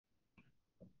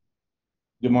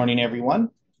Good morning, everyone.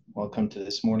 Welcome to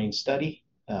this morning's study.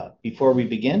 Before we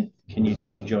begin, can you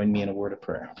join me in a word of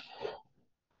prayer?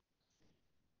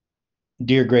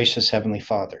 Dear gracious Heavenly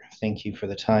Father, thank you for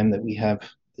the time that we have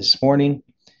this morning,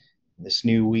 this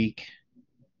new week,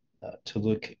 to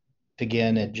look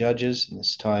again at Judges, and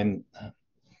this time,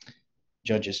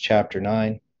 Judges chapter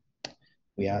 9.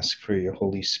 We ask for your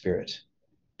Holy Spirit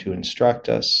to instruct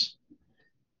us.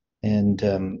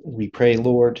 And we pray,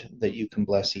 Lord, that you can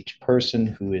bless each person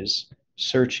who is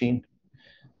searching.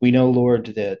 We know,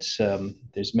 Lord, that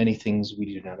there's many things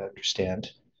we do not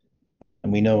understand.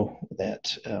 And we know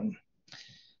that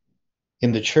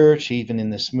in the church, even in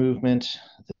this movement,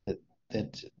 that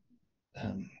that,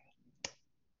 um,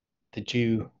 that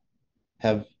you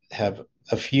have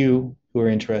a few who are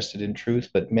interested in truth,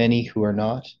 but many who are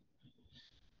not.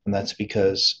 And that's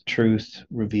because truth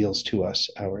reveals to us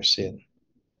our sin.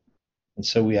 And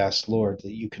so we ask, Lord,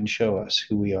 that you can show us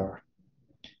who we are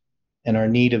and our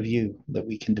need of you, that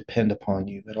we can depend upon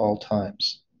you at all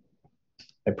times.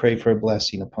 I pray for a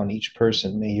blessing upon each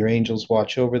person. May your angels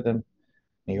watch over them.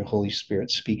 May your Holy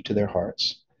Spirit speak to their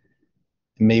hearts.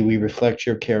 And may we reflect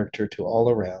your character to all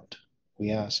around.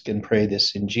 We ask and pray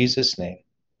this in Jesus' name.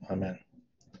 Amen.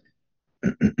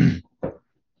 Well,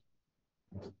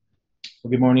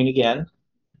 good morning again.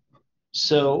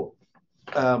 So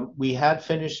we had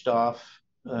finished off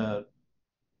the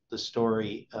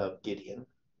story of Gideon,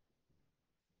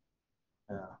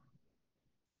 at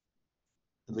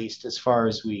least as far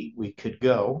as we could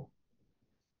go.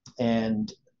 And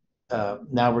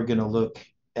now we're going to look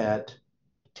at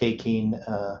taking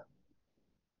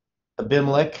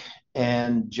Abimelech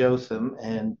and Jotham,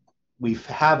 and we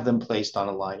have them placed on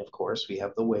a line, of course. We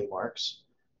have the waymarks.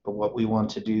 But what we want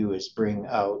to do is bring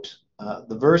out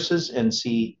the verses and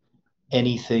see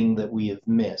anything that we have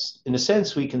missed. In a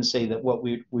sense, we can say that what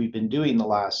we've been doing the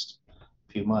last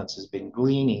few months has been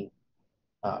gleaning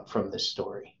from this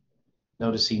story,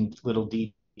 noticing little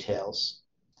details,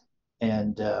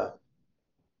 and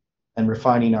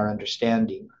refining our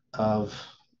understanding of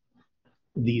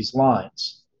these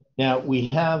lines. Now, we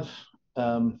have,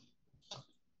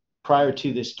 prior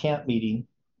to this camp meeting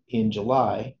in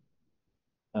July,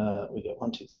 we got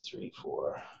 1, 2, 3,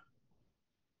 4.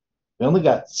 We only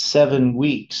got 7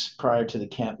 weeks prior to the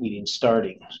camp meeting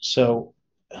starting. So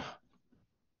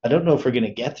I don't know if we're going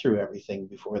to get through everything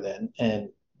before then,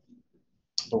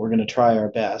 but we're going to try our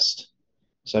best.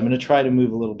 So I'm going to try to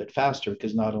move a little bit faster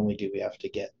because not only do we have to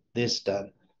get this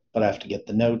done, but I have to get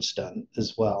the notes done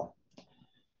as well.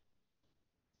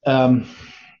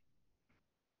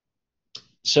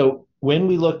 So when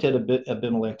we looked at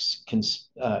Abimelech's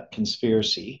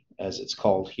conspiracy, as it's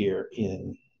called here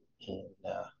in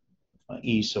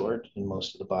Esword in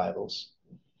most of the Bibles,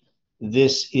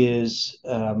 this is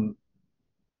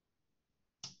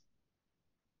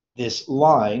this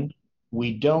line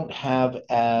we don't have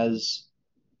as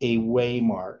a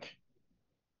waymark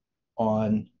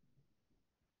on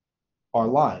our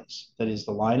lines. That is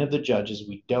the line of the judges.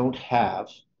 We don't have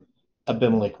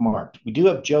Abimelech marked. We do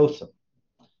have Jotham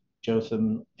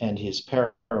and his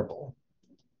parable.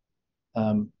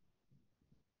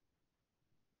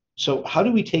 So how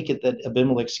do we take it that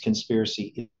Abimelech's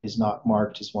conspiracy is not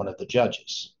marked as one of the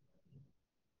judges?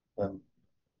 So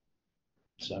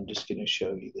I'm just going to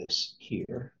show you this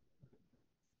here.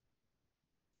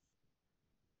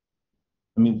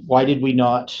 I mean, why did we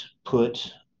not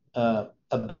put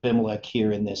Abimelech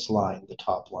here in this line, the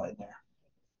top line there?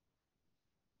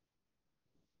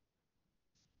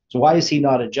 So why is he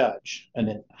not a judge? And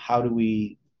then how do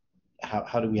we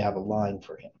have a line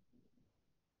for him?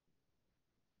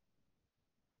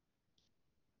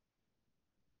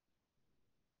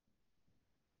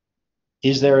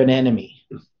 Is there an enemy?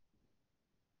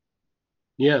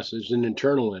 Yes, it's an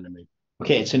internal enemy.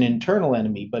 Okay, it's an internal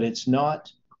enemy, but it's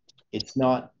not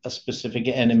a specific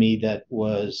enemy that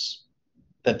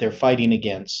they're fighting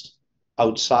against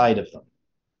outside of them.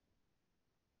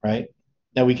 Right?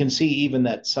 Now we can see even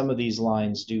that some of these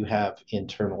lines do have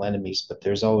internal enemies, but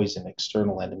there's always an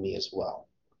external enemy as well.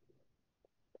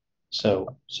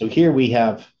 So here we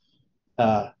have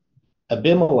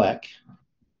Abimelech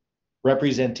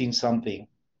representing something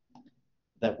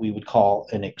that we would call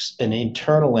an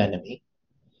internal enemy.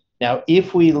 Now,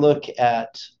 if we look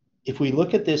at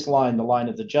this line, the line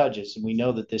of the judges, and we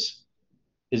know that this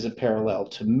is a parallel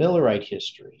to Millerite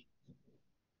history,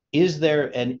 is there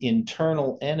an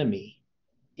internal enemy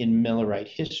in Millerite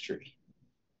history?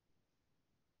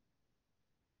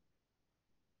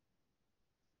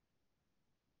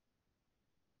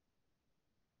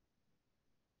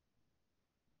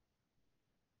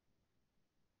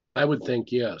 I would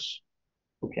think yes.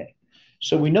 Okay.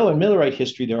 So we know in Millerite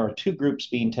history there are two groups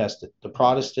being tested: the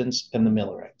Protestants and the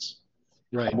Millerites.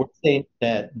 Right. And we're saying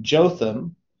that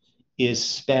Jotham is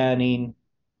spanning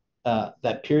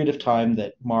that period of time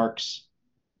that marks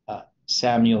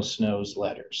Samuel Snow's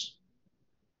letters,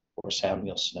 or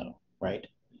Samuel Snow, right?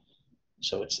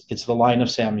 So it's the line of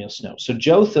Samuel Snow. So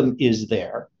Jotham is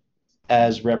there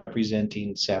as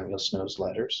representing Samuel Snow's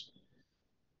letters.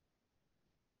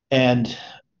 And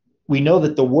we know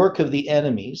that the work of the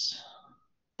enemies,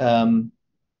 um,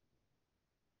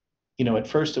 at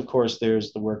first, of course,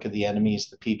 there's the work of the enemies,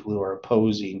 the people who are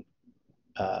opposing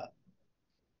uh,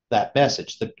 that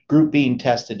message. The group being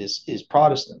tested is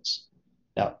Protestants.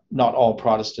 Now, not all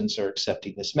Protestants are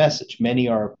accepting this message. Many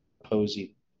are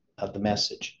opposing the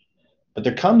message. But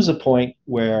there comes a point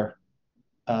where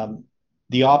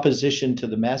the opposition to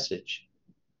the message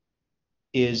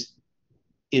is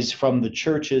from the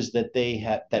churches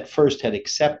that first had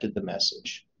accepted the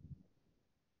message.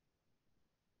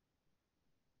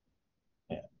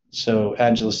 Yeah. So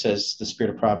Angela says the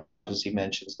spirit of prophecy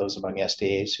mentions those among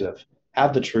SDAs who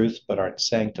have the truth but aren't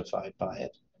sanctified by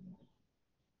it.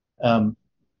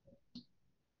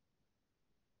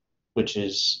 Which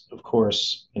is, of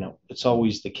course, it's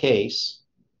always the case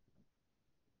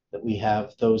that we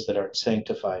have those that aren't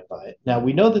sanctified by it. Now,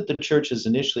 we know that the churches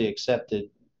initially accepted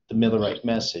the Millerite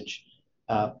message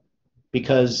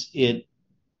because it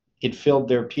filled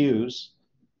their pews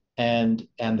and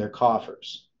their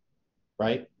coffers,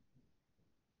 right?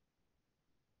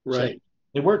 Right. So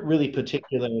they weren't really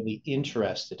particularly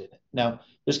interested in it. Now,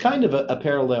 there's kind of a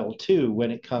parallel too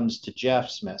when it comes to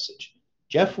Jeff's message.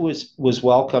 Jeff was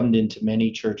welcomed into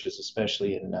many churches,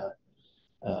 especially in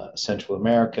Central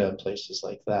America and places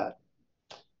like that,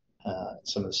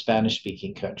 some of the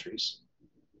Spanish-speaking countries.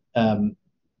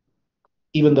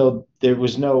 Even though there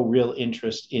was no real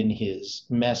interest in his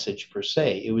message per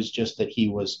se, it was just that he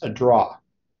was a draw,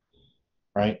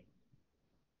 right?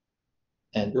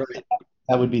 And Right.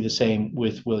 that would be the same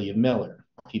with William Miller.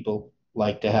 People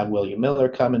like to have William Miller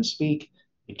come and speak.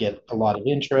 You get a lot of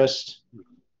interest,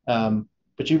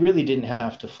 but you really didn't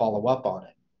have to follow up on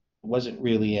it. It wasn't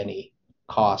really any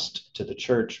cost to the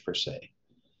church per se.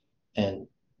 And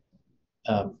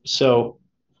but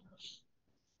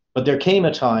there came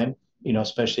a time,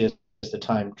 especially as the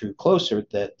time drew closer,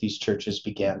 that these churches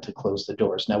began to close the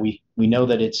doors. Now, we know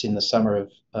that it's in the summer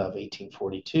of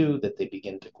 1842 that they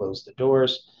begin to close the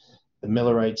doors. The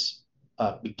Millerites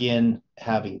begin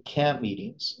having camp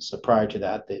meetings. So prior to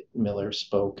that, Miller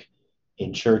spoke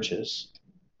in churches,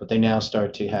 but they now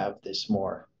start to have this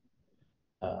more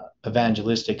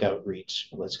evangelistic outreach,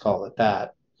 let's call it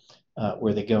that,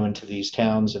 where they go into these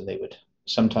towns and they would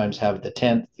sometimes have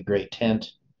the great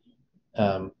tent,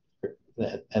 and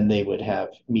they would have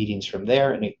meetings from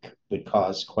there, and it would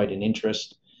cause quite an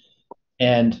interest.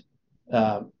 And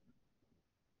the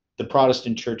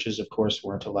Protestant churches, of course,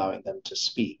 weren't allowing them to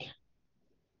speak.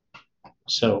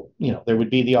 So, there would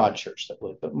be the odd church that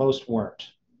would, but most weren't.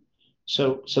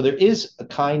 So there is a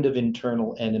kind of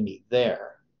internal enemy there.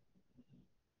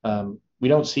 We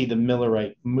don't see the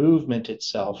Millerite movement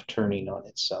itself turning on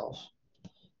itself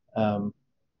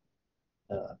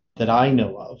that I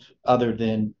know of, other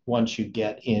than once you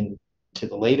get into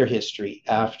the later history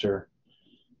after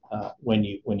when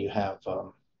you have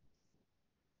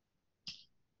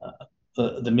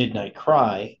the Midnight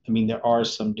Cry. I mean, there are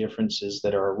some differences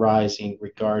that are arising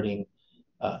regarding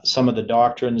some of the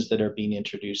doctrines that are being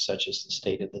introduced, such as the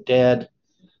state of the dead,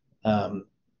 and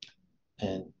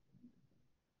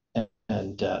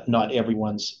not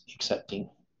everyone's accepting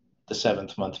the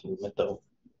seventh month movement, though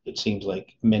it seems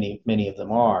like many of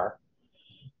them are.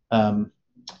 And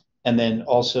then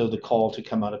also the call to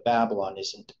come out of Babylon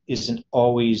isn't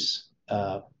always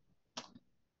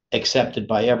accepted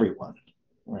by everyone,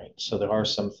 right? So there are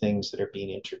some things that are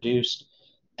being introduced,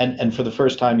 and for the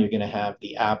first time, you're going to have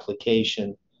the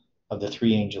application of the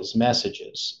three angels'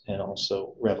 messages, and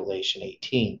also Revelation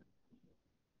 18.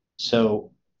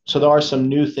 So there are some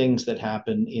new things that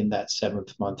happen in that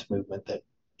seventh month movement that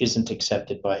isn't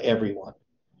accepted by everyone.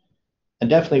 And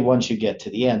definitely once you get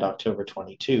to the end, October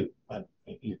 22,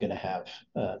 you're going to have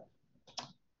the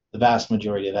vast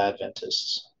majority of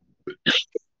Adventists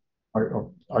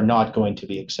are not going to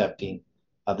be accepting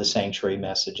the sanctuary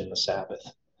message and the Sabbath.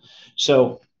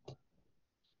 So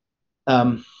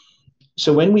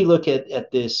when we look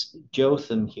at this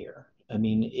Jotham here, I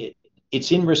mean,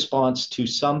 it's in response to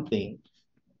something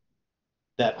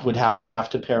that would have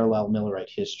to parallel Millerite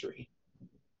history.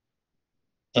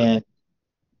 And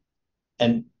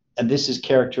this is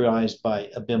characterized by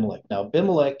Abimelech. Now,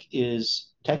 Abimelech is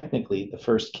technically the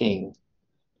first king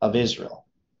of Israel.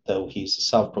 though he's a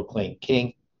self-proclaimed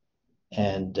king,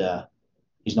 and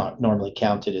he's not normally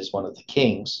counted as one of the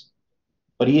kings,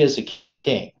 but he is a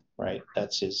king, right?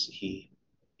 He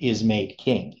is made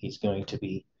king. He's going to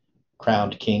be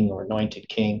crowned king or anointed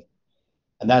king,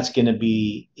 and that's going to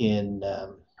be in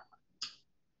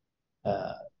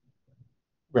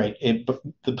right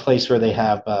the place where they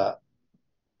have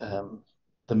um,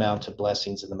 the Mount of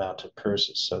Blessings and the Mount of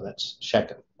Curses. So that's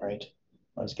Shechem, right?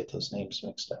 I always get those names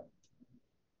mixed up.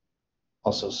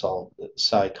 Also Saul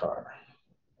Sychar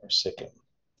or Sikkim.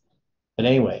 But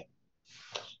anyway,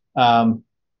 so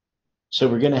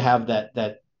we're going to have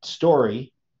that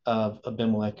story of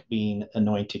Abimelech being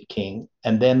anointed king,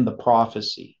 and then the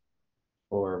prophecy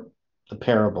or the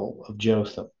parable of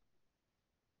Jotham.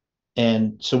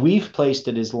 And so we've placed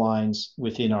it as lines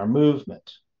within our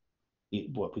movement,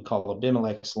 what we call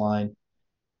Abimelech's line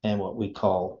and what we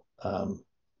call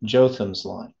Jotham's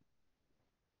line.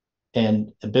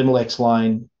 And Abimelech's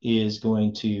line is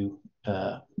going to,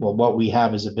 what we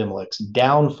have is Abimelech's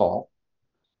downfall,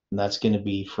 and that's going to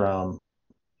be from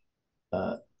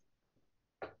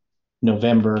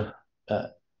November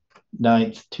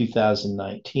 9th,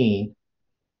 2019.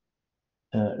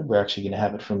 We're actually going to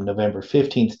have it from November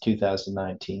 15th,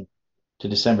 2019 to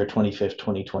December 25th,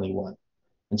 2021.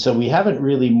 And so we haven't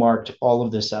really marked all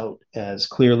of this out as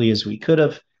clearly as we could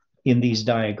have in these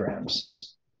diagrams.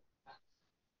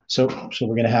 So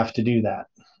we're going to have to do that.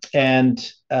 And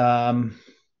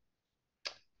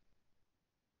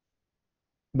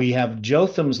we have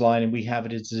Jotham's line, and we have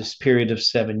it as this period of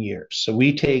 7 years. So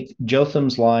we take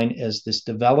Jotham's line as this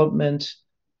development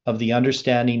of the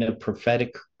understanding of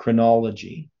prophetic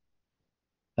chronology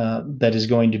that is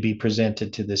going to be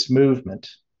presented to this movement.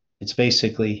 It's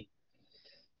basically,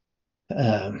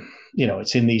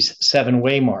 it's in these 7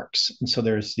 waymarks. And so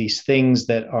there's these things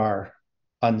that are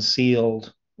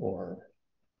unsealed or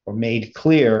made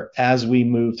clear as we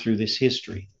move through this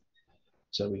history.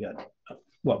 So we got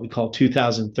what we call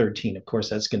 2013. Of course,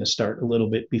 that's going to start a little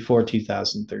bit before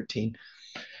 2013.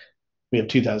 We have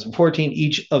 2014,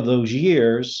 each of those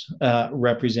years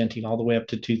representing all the way up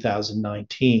to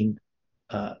 2019,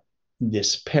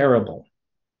 this parable.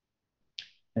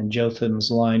 And Jotham's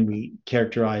line we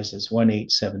characterize as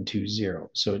 18720.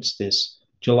 So it's this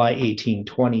July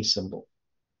 1820 symbol.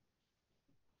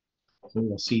 So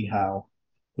we'll see how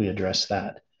we address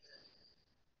that.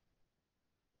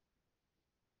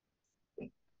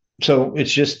 So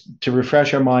it's just to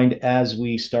refresh our mind as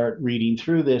we start reading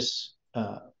through this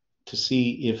to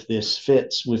see if this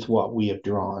fits with what we have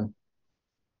drawn.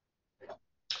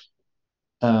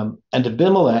 And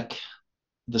Abimelech,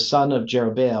 the son of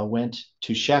Jerubbaal, went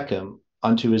to Shechem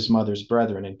unto his mother's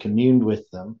brethren and communed with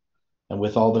them and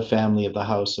with all the family of the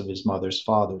house of his mother's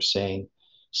father, saying,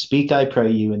 Speak, I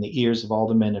pray you, in the ears of all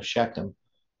the men of Shechem,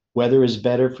 whether is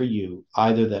better for you,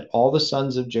 either that all the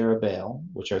sons of Jerubbaal,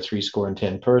 which are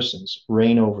 70 persons,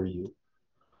 reign over you,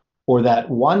 or that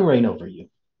one reign over you.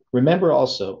 Remember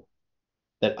also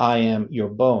that I am your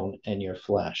bone and your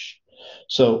flesh.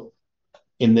 So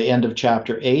in the end of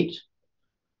chapter 8,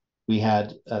 we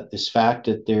had this fact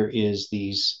that there is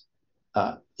these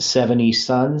 70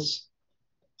 sons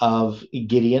of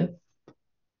Gideon,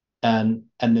 and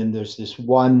then there's this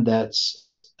one that's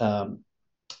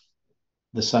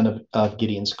the son of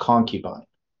Gideon's concubine.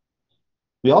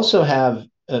 We also have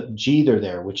Jether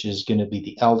there, which is going to be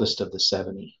the eldest of the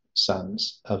 70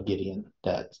 sons of Gideon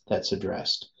that's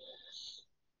addressed.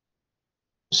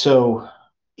 So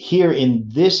here in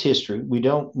this history, we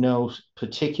don't know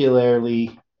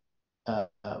particularly,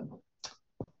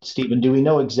 Stephen, do we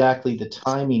know exactly the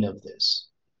timing of this,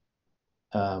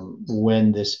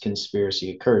 when this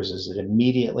conspiracy occurs? Is it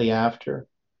immediately after?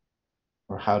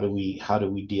 Or how do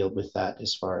we deal with that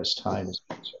as far as time is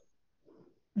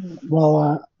concerned?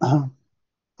 Well,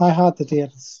 I had the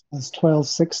date as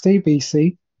 1260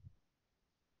 BC.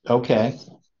 Okay.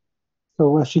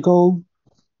 So if you go,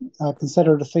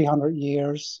 consider the 300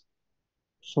 years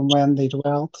from when they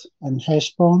dwelt in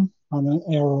Heshbon on the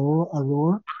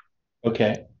Aroer.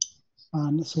 Okay.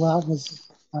 And so that was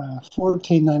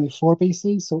 1494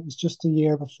 BC. So it was just a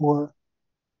year before,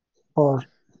 or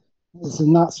was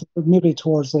in that maybe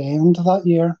towards the end of that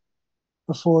year,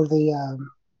 before and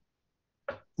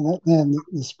then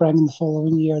the spring and the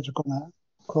following year they're going to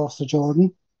cross the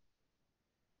Jordan.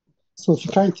 So if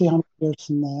you count 300 years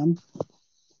from then,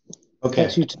 okay,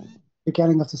 takes you to the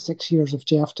beginning of the 6 years of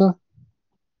Jephthah.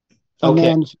 And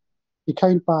then if you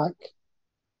count back,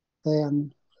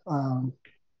 then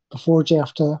before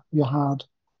Jephthah you had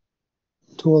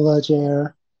Tola,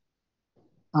 Jair,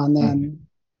 and then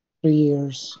 3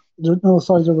 years. There was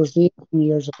 18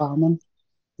 years of Ammon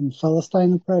and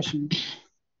Philistine oppression.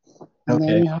 And then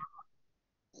Okay. you have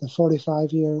the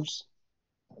 45 years.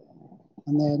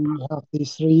 And then you have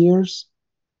these 3 years.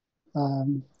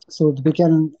 So the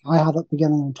beginning, I had it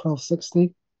beginning in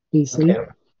 1260 BC.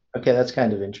 Okay. Okay, that's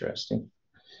kind of interesting.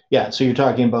 Yeah, so you're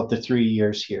talking about the 3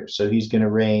 years here. So he's going to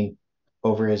reign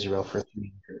over Israel for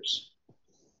 3 years.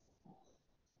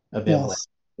 Abimelech.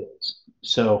 Yes,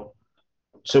 So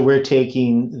so we're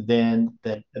taking then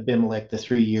that Abimelech, the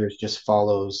 3 years just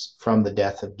follows from the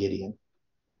death of Gideon.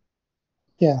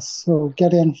 yes. So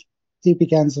Gideon, he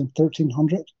begins in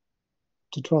 1300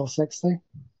 to 1260,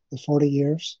 the 40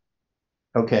 years.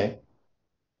 Okay.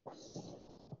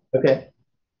 Okay.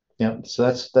 Yeah. So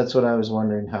that's what I was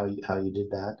wondering how you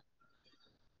did that.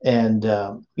 And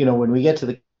when we get to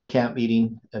the camp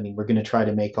meeting, I mean, we're going to try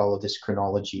to make all of this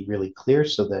chronology really clear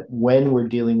so that when we're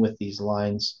dealing with these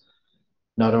lines,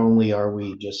 not only are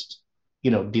we just,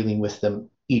 dealing with them,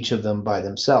 each of them by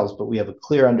themselves, but we have a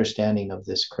clear understanding of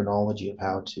this chronology of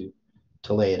how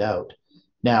to lay it out.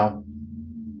 Now,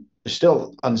 there's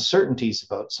still uncertainties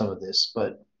about some of this,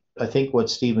 but I think what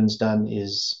Stephen's done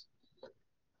is,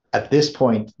 at this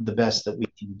point, the best that we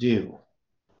can do,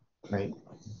 right?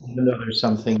 Even though there's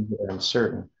some things that are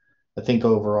uncertain, I think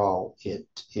overall it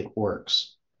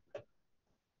works.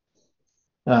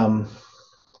 Now,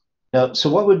 so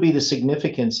what would be the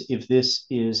significance if this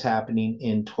is happening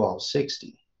in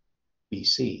 1260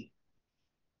 BC?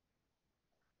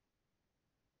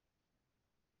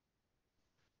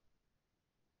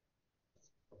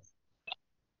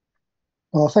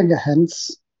 Well, I think it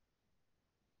hints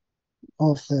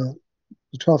of the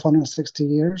 1260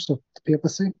 years of the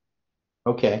papacy.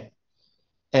 Okay,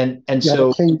 and You have a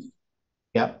so king,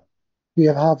 yeah,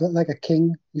 you have it like a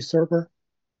king usurper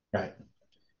right,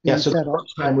 yeah. being So the set up.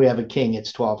 first time we have a king,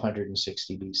 it's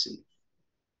 1260 BC,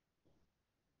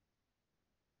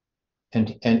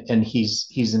 and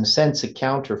he's in a sense a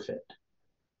counterfeit.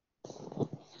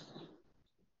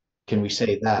 Can we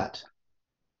say that?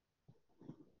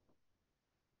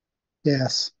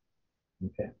 Yes,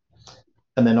 Okay.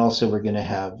 And then also we're going to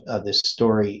have this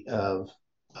story of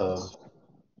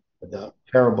the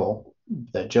parable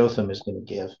that Jotham is going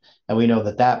to give, and we know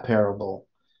that that parable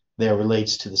there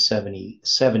relates to the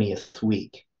 70th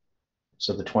week,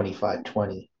 so the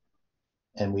 2520,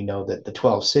 and we know that the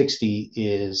 1260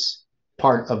 is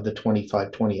part of the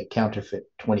 2520, a counterfeit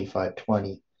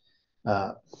 2520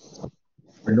 for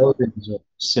Northern Israel,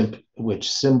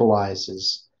 which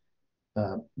symbolizes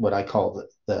what I call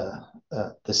the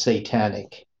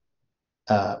satanic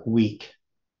week,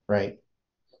 right?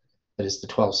 That is the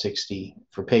 1260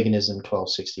 for paganism,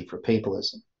 1260 for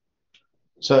papalism.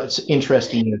 So it's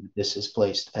interesting that this is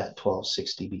placed at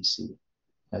 1260 BC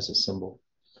as a symbol.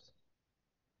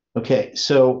 Okay,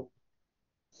 so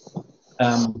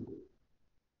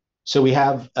so we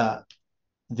have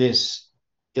this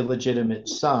illegitimate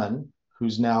son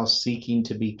who's now seeking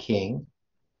to be king.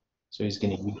 So he's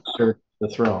going to usurp the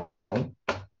throne.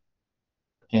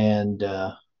 And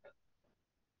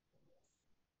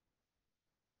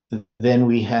then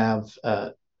we have,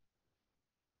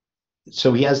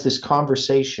 so he has this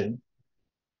conversation,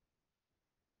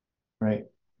 right?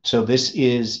 So this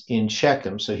is in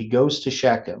Shechem. So he goes to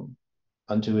Shechem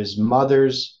unto his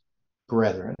mother's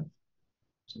brethren.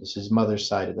 So this is mother's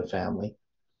side of the family.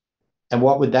 And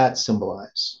what would that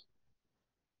symbolize?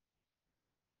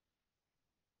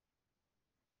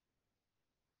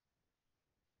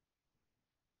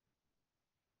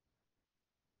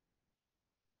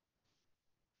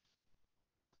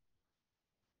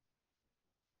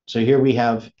 So here we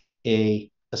have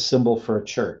a symbol for a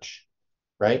church,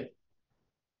 right?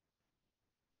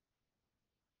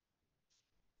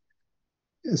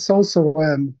 it's also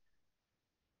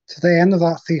to the end of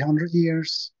that 300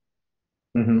 years.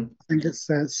 Mm-hmm. I think it's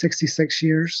 66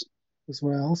 years as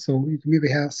well. So you can maybe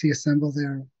see a symbol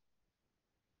there.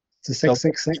 It's a So,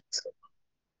 666.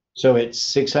 so it's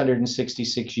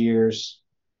 666 years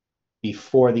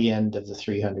before the end of the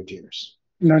 300 years.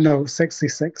 No,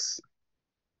 66.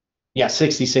 Yeah,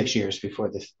 66 years before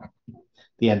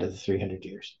the end of the 300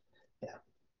 years.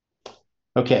 Yeah.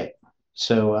 Okay.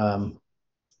 So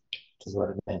is what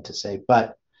I meant to say.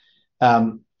 But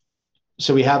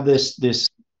so we have this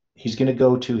he's going to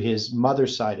go to his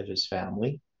mother's side of his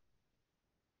family.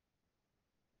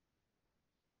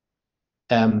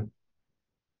 And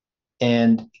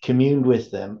communed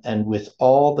with them and with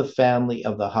all the family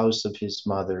of the house of his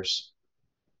mother's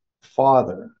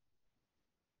father.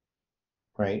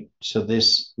 Right? So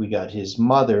this, we got his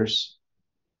mother's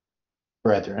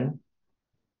brethren,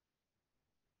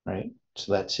 right?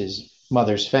 So that's his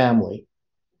mother's family.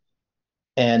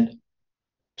 And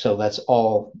So that's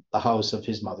all the house of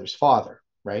his mother's father,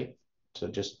 right? So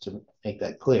just to make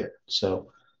that clear. So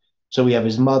we have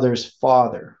his mother's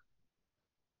father.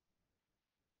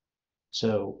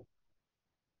 So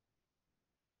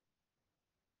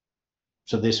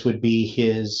this would be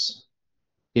his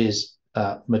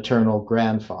maternal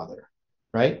grandfather,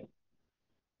 right?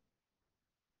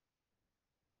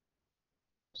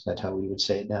 Is that how we would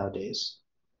say it nowadays?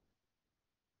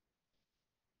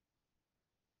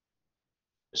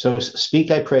 So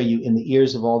speak, I pray you, in the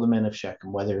ears of all the men of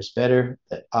Shechem, whether it's better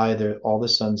that either all the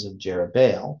sons of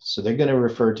Jerubbaal, so they're going to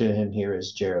refer to him here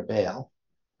as Jerubbaal,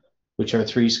 which are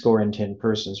 70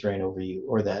 persons reign over you,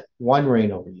 or that one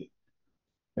reign over you.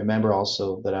 Remember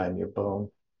also that I am your bone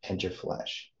and your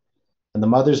flesh. And the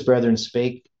mother's brethren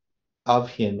spake of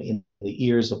him in the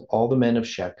ears of all the men of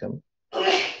Shechem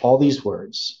all these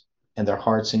words, and their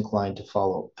hearts inclined to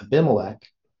follow Abimelech,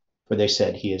 for they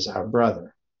said, he is our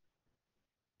brother.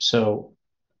 So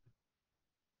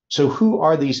who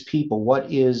are these people?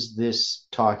 What is this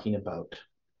talking about?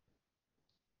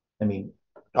 I mean,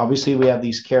 obviously we have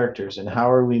these characters, and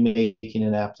how are we making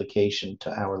an application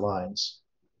to our lives?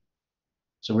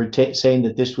 So we're saying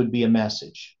that this would be a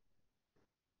message.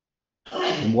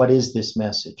 And what is this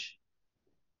message?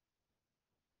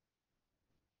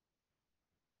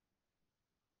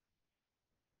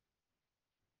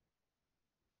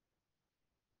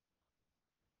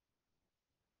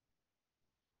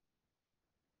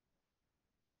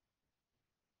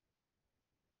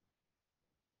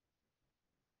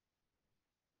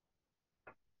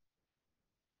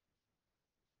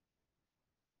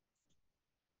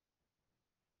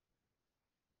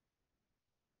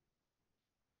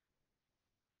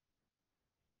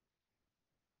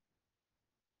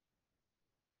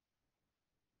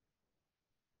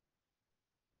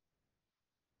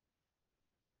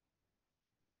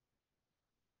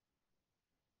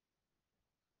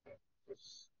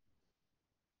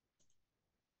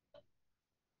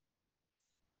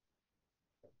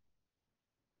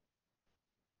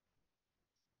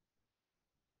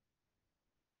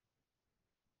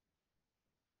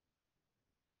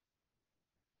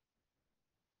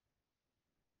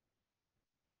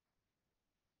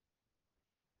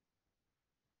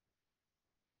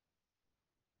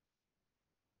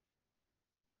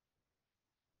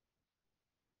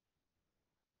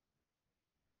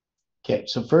 Okay,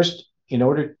 so first,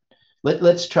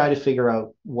 let's try to figure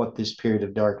out what this period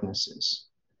of darkness is.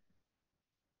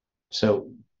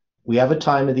 So we have a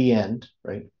time of the end,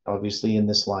 right? Obviously, in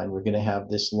this line, we're going to have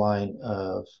this line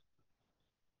of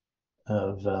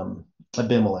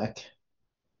Abimelech,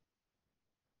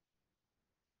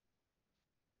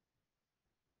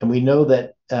 and we know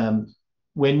that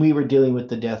when we were dealing with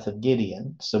the death of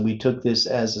Gideon, so we took this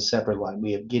as a separate line.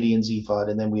 We have Gideon's ephod,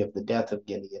 and then we have the death of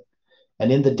Gideon.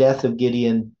 And in the death of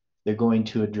Gideon, they're going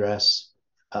to address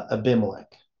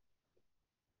Abimelech.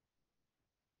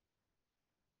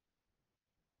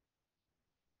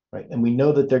 Right? And we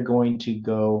know that they're going to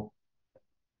go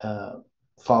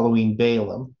following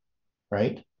Balaam,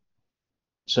 right?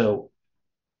 So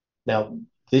now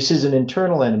this is an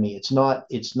internal enemy. It's not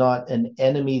an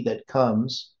enemy that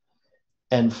comes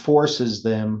and forces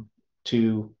them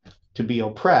to be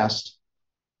oppressed.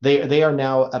 They are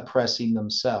now oppressing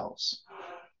themselves.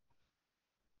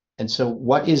 And so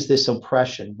what is this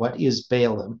oppression? What is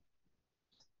Balaam?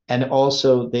 And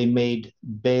also they made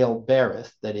Baal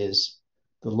Berith, that is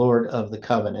the Lord of the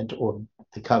covenant, or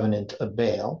the covenant of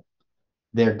Baal,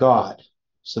 their God.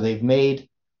 So they've made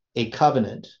a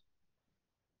covenant.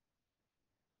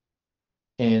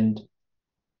 And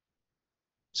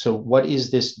so what is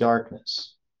this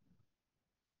darkness?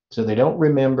 So they don't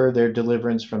remember their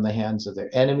deliverance from the hands of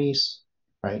their enemies,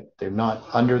 right? They're not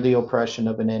under the oppression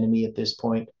of an enemy at this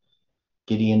point.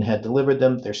 Gideon had delivered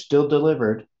them. They're still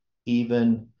delivered,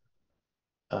 even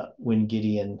when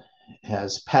Gideon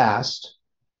has passed.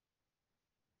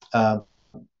 No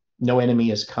enemy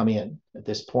has come in at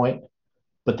this point,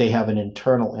 but they have an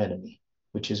internal enemy,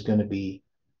 which is going to be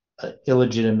an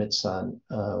illegitimate son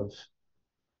of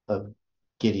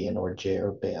Gideon, or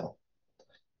Jerubbaal.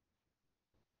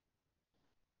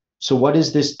 So what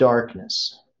is this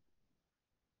darkness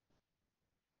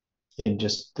in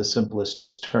just the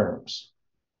simplest terms?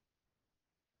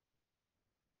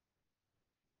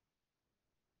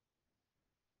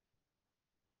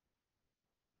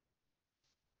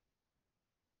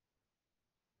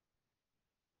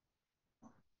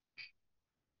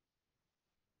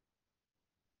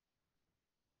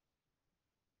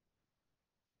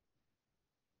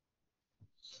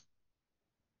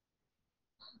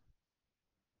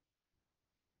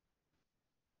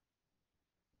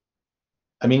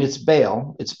 I mean, it's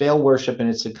Baal. It's Baal worship, and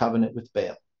it's a covenant with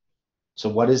Baal. So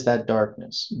what is that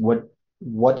darkness?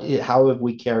 How have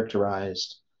we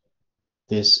characterized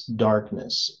this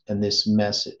darkness and this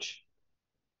message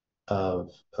of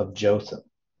Jotham?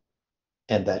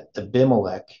 And that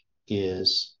Abimelech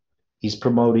he's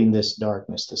promoting this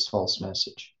darkness, this false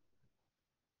message.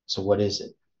 So what is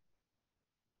it?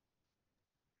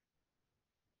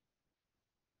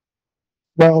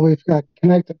 Well, we've got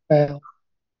connected Baal,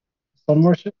 sun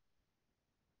worship.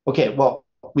 Okay, well,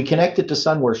 we connect it to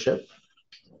sun worship.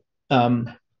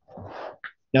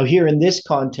 Now, here in this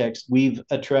context, we've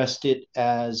addressed it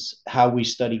as how we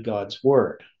study God's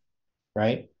word,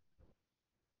 right?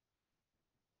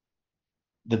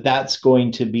 That's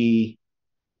going to be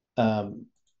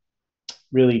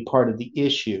really part of the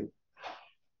issue,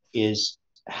 is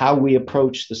how we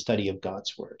approach the study of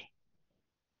God's word.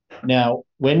 Now,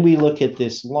 when we look at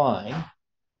this line,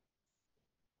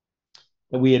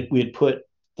 we had put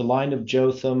the line of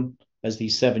Jotham as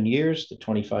these 7 years, the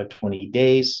 20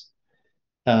 days,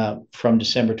 from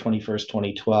December 21st,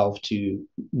 2012 to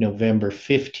November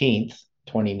 15th,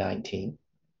 2019.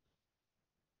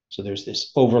 So there's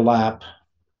this overlap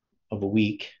of a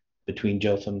week between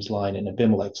Jotham's line and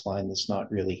Abimelech's line that's not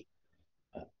really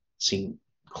seen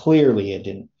clearly. It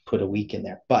didn't put a week in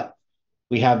there, but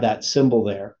we have that symbol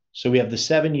there. So we have the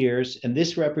 7 years, and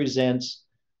this represents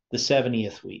the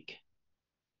 70th week.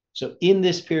 So in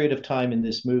this period of time, in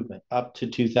this movement up to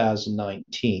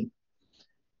 2019,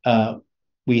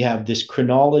 we have this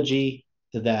chronology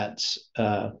that's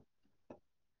going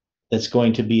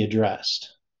to be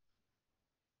addressed.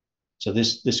 So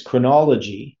this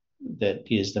chronology that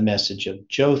is the message of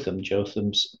Jotham,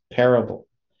 Jotham's parable,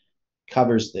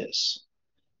 covers this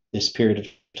period of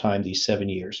time, these 7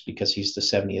 years, because he's the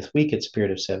 70th week. It's a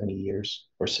period of 70 years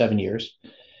or 7 years.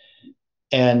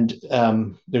 And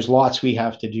there's lots we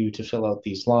have to do to fill out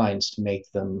these lines to make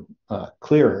them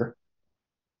clearer.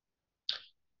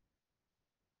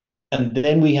 And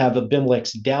then we have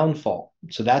Abimelech's downfall.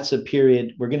 So that's a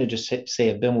period, we're going to just say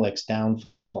Abimelech's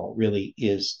downfall really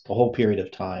is the whole period of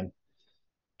time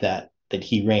that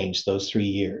he reigns, those 3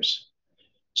 years.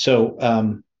 So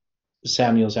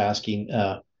Samuel's asking,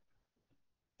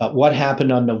 what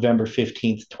happened on November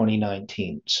 15th,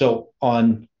 2019? So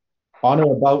on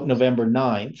or about November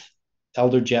 9th,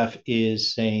 Elder Jeff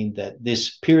is saying that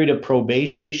this period of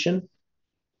probation,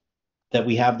 that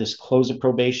we have this close of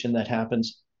probation that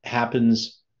happens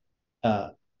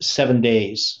 7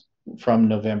 days from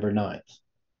November 9th.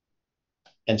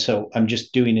 And so I'm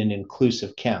just doing an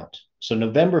inclusive count. So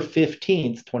November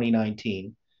 15th,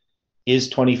 2019 is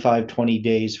 20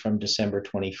 days from December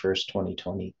 21st,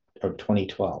 2020 or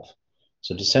 2012.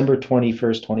 So December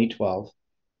 21st, 2012,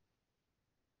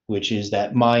 which is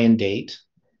that Mayan date,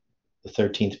 the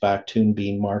 13th back tune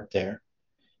being marked there.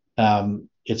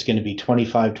 It's going to be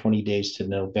 20 days to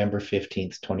November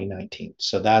 15th, 2019.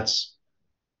 So that's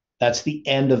the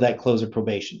end of that close of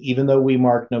probation. Even though we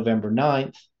mark November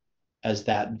 9th as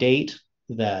that date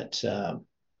that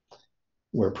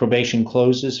where probation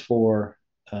closes for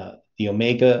the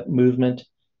Omega movement,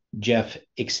 Jeff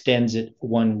extends it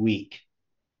 1 week.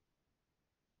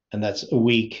 And that's a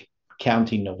week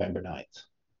counting November 9th.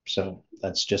 So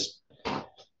that's just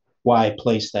why I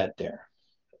placed that there.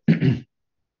 And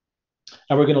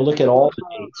we're going to look at all the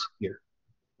dates here.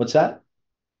 What's that?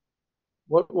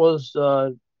 What was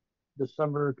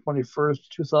December 21st,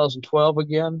 2012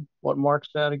 again? What marks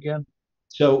that again?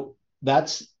 So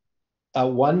that's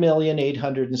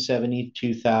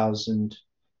 1,872,000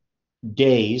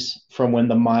 days from when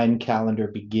the Mayan calendar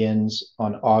begins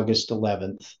on August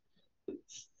 11th,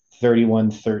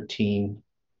 3113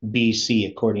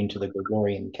 BC, according to the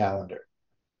Gregorian calendar.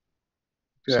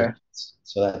 Okay.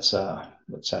 So that's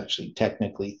actually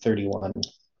technically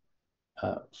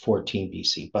 3114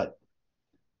 BC, but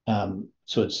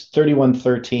so it's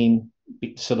 3113.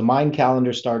 So the Mayan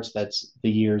calendar starts, that's the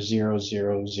year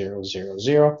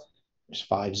 00000. There's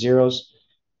 5 zeros.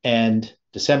 And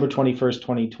December 21st,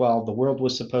 2012, the world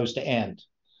was supposed to end,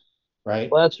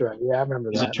 right? Well, that's right. Yeah, I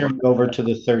remember that. It turned over to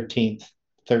the 13th,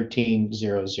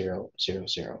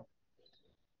 130000,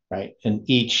 right? And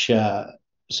each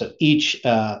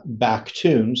back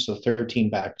tune, so 13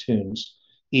 back tunes,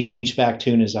 each back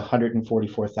tune is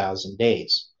 144,000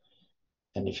 days.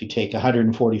 And if you take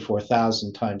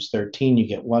 144,000 times 13, you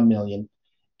get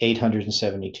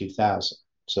 1,872,000.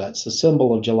 So that's the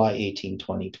symbol of July 18,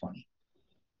 2020,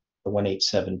 the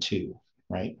 1872,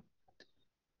 right?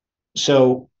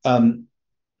 So, and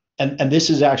this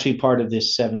is actually part of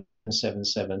this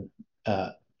 777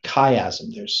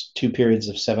 chiasm. There's 2 periods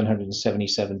of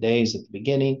 777 days at the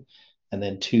beginning, and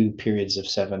then 2 periods of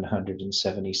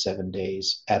 777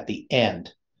 days at the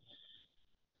end.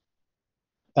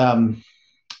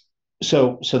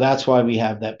 So that's why we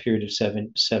have that period of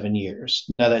seven years.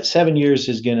 Now that 7 years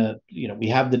is gonna, we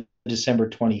have the December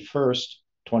 21st,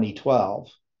 2012,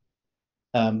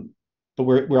 but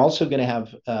we're also going to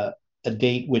have a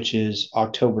date which is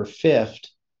October 5th,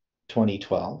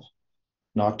 2012.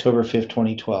 And October 5th,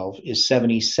 2012 is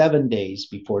 77 days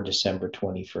before December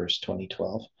 21st,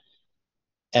 2012.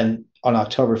 And on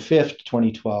October 5th,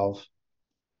 2012,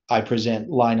 I present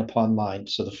line upon line.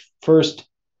 So the first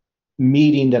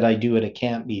meeting that I do at a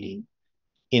camp meeting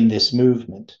in this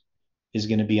movement is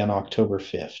going to be on October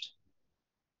 5th.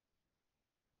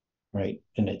 Right.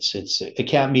 And it's a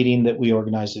camp meeting that we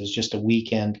organized. It was just a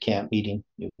weekend camp meeting.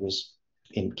 It was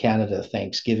in Canada,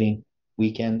 Thanksgiving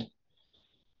weekend.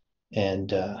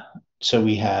 And so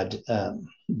we had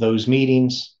those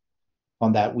meetings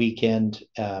on that weekend.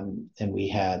 And we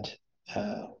had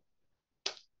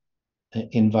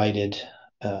invited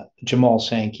Jamal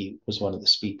Sankey was one of the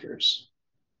speakers.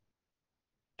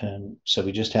 And so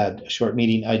we just had a short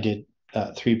meeting. I did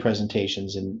 3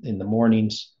 presentations in the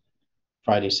mornings,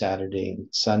 Friday, Saturday, and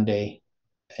Sunday.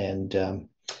 And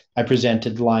I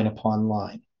presented line upon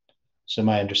line. So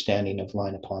my understanding of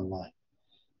line upon line.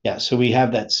 Yeah, so we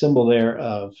have that symbol there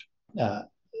of the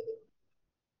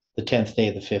 10th day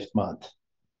of the 5th month.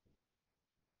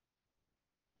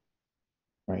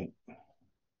 Right.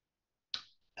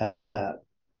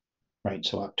 Right,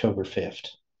 so October 5th.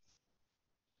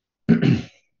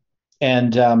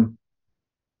 And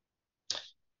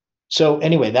so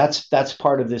anyway, that's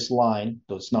part of this line,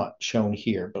 though it's not shown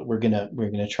here, but we're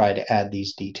gonna try to add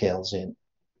these details in.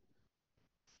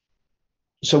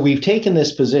 So we've taken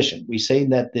this position. We say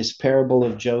that this parable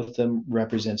of Jotham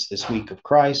represents this week of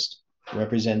Christ,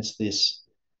 represents this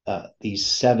these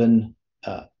 7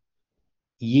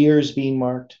 years being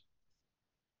marked,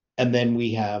 and then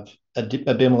we have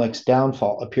Abimelech's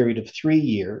downfall, a period of 3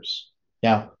 years.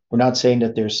 Now, we're not saying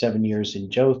that there's 7 years in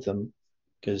Jotham,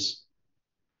 because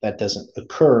that doesn't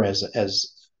occur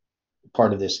as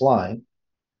part of this line.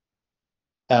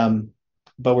 But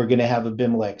we're going to have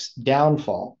Abimelech's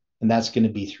downfall, and that's going to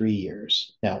be 3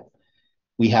 years. Now,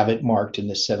 we have it marked in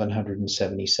the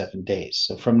 777 days.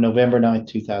 So from November 9th,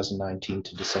 2019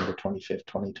 to December 25th,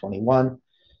 2021.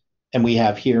 And we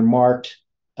have here marked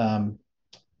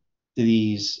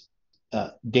these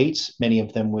dates, many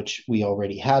of them which we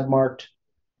already had marked.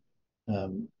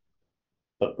 But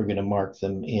we're going to mark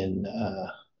them in...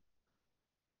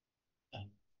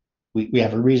 We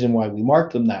have a reason why we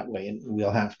mark them that way, and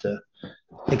we'll have to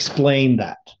explain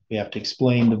that. We have to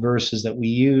explain the verses that we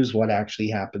use, what actually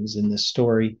happens in this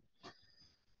story,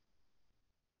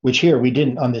 which here we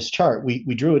didn't on this chart. We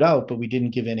drew it out, but we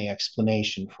didn't give any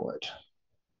explanation for it.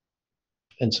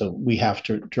 And so we have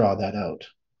to draw that out.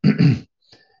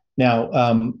 Now,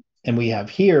 and we have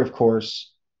here, of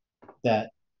course,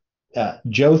 that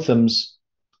Jotham's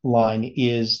line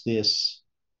is this.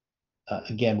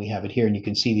 Again, we have it here, and you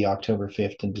can see the October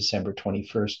 5th and December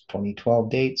 21st, 2012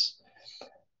 dates.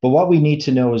 But what we need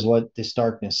to know is what this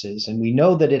darkness is. And we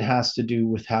know that it has to do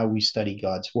with how we study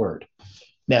God's word.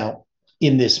 Now,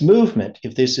 in this movement,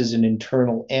 if this is an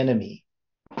internal enemy,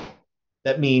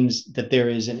 that means that there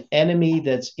is an enemy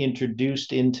that's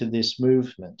introduced into this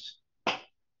movement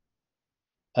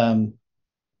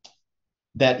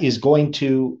that is going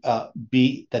to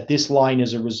be, that this line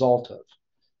is a result of.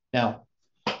 Now,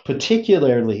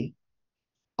 particularly,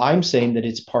 I'm saying that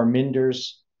it's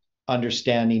Parminder's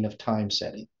understanding of time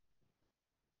setting.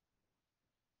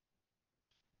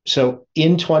 So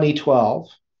in 2012,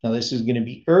 now this is going to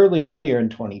be earlier in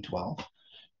 2012,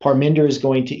 Parminder is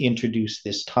going to introduce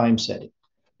this time setting.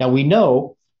 Now we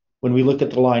know, when we look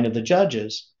at the line of the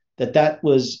judges, that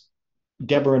was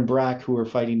Deborah and Barak who were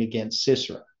fighting against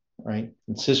Sisera, right?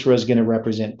 And Sisera is going to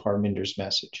represent Parminder's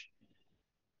message.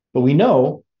 But we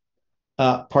know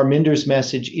Parminder's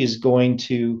message is going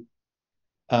to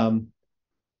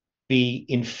be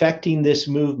infecting this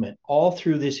movement all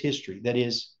through this history. That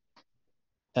is,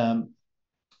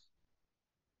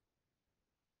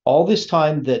 all this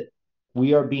time that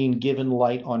we are being given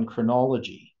light on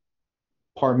chronology,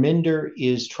 Parminder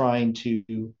is trying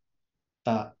to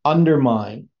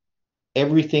undermine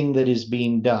everything that is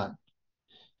being done,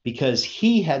 because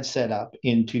he had set up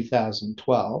in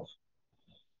 2012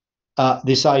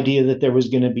 this idea that there was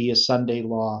going to be a Sunday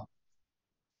law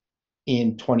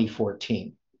in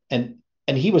 2014. And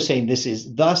he was saying this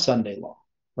is the Sunday law,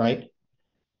 right?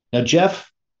 Now,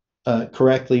 Jeff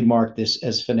correctly marked this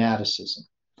as fanaticism.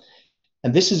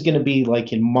 And this is going to be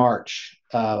like in March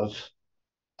of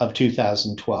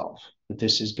 2012. that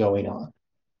this is going on.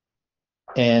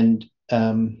 And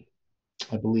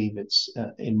I believe it's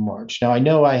in March. Now, I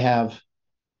know I have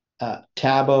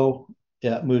Tabo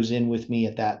moves in with me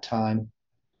at that time.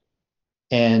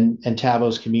 And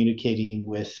Tabo's communicating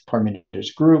with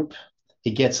Parminder's group.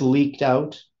 It gets leaked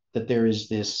out that there is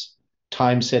this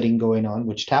time setting going on,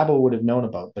 which Tabo would have known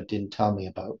about, but didn't tell me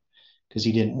about because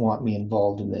he didn't want me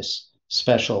involved in this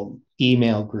special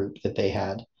email group that they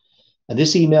had. And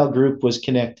this email group was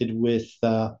connected with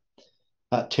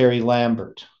Terry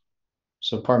Lambert.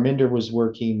 So Parminder was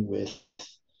working with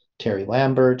Terry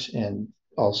Lambert and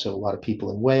also a lot of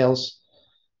people in Wales.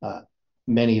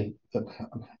 Many of,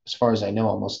 as far as I know,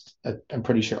 almost, I'm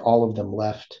pretty sure all of them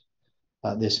left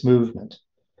this movement.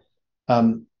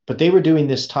 But they were doing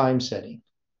this time setting,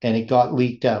 and it got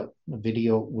leaked out. The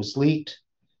video was leaked,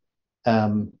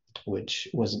 which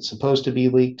wasn't supposed to be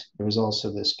leaked. There was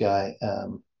also this guy,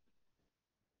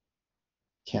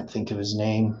 can't think of his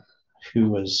name, who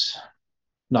was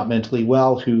not mentally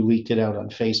well, who leaked it out on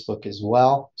Facebook as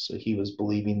well. So he was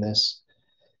believing this.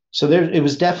 So it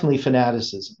was definitely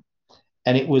fanaticism.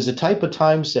 And it was a type of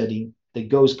time setting that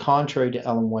goes contrary to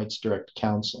Ellen White's direct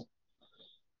counsel.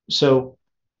 So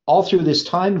all through this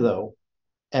time, though,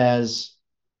 as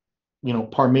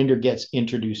Parminder gets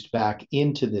introduced back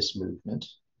into this movement,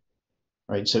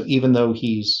 right? So even though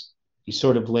he's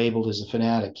sort of labeled as a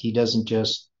fanatic, he doesn't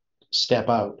just step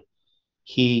out.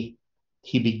 He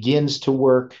begins to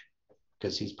work,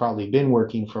 because he's probably been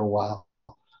working for a while,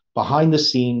 behind the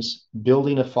scenes,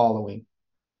 building a following.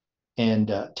 And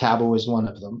Tabo is one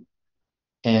of them.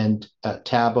 And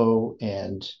Tabo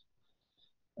and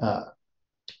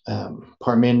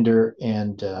Parminder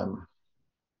and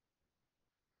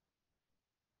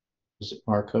is it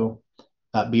Marco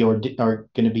are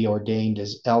going to be ordained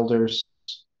as elders,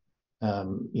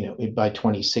 by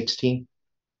 2016.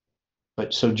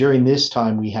 But so during this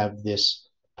time, we have this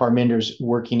Parminder's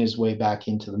working his way back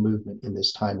into the movement in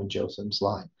this time in Jotham's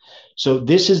line. So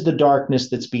this is the darkness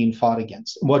that's being fought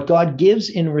against. What God gives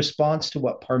in response to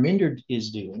what Parminder is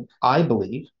doing, I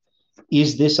believe,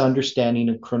 is this understanding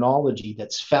of chronology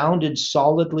that's founded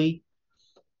solidly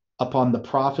upon the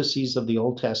prophecies of the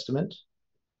Old Testament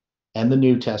and the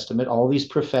New Testament, all these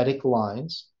prophetic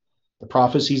lines, the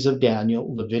prophecies of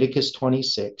Daniel, Leviticus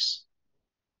 26.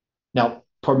 Now,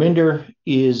 Parminder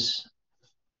is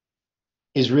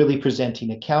really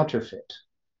presenting a counterfeit.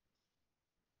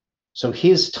 So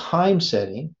his time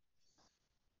setting,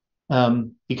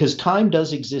 because time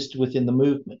does exist within the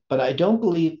movement, but I don't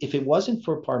believe, if it wasn't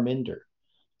for Parminder,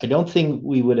 I don't think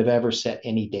we would have ever set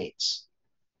any dates.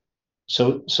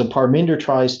 So Parminder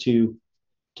tries to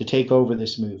take over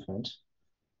this movement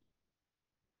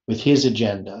with his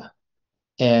agenda,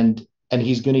 and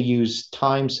he's going to use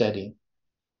time setting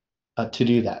to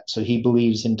do that. So he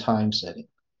believes in time setting.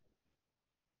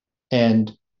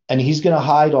 And he's going to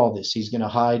hide all this. He's going to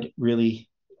hide really,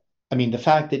 the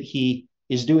fact that he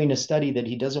is doing a study that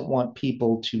he doesn't want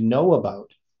people to know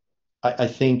about. I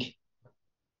think,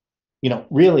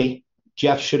 really,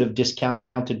 Jeff should have discounted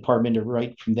Parminder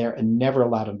right from there and never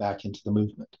allowed him back into the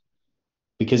movement,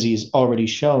 because he's already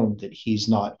shown that he's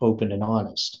not open and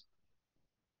honest,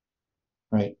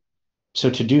 right? So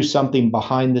to do something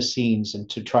behind the scenes and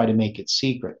to try to make it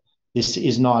secret, this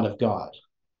is not of God,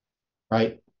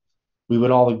 right? We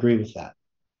would all agree with that.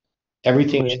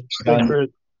 Everything is done.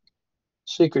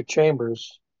 Secret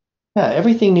chambers. Yeah,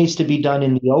 everything needs to be done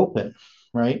in the open,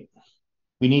 right?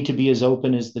 We need to be as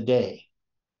open as the day.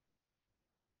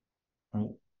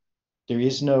 Right? There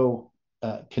is no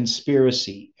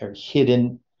conspiracy or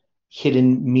hidden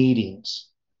meetings.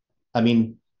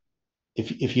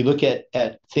 If you look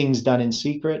at things done in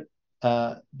secret,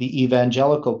 the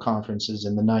evangelical conferences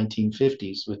in the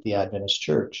 1950s with the Adventist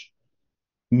Church,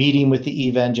 meeting with the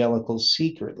evangelicals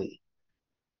secretly,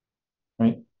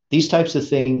 right? These types of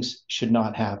things should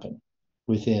not happen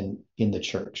in the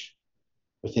church,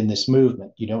 within this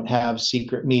movement. You don't have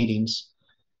secret meetings.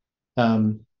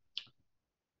 Now,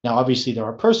 obviously, there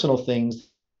are personal things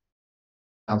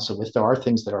counsel with. There are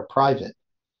things that are private.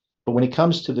 But when it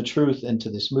comes to the truth and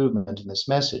to this movement and this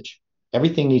message,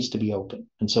 everything needs to be open.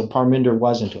 And so Parminder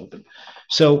wasn't open.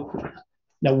 So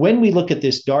now when we look at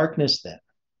this darkness, then,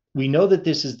 we know that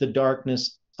this is the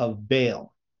darkness of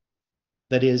Baal.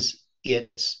 That is,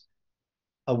 it's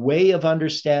a way of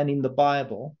understanding the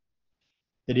Bible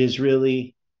that is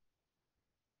really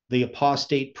the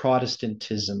apostate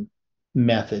Protestantism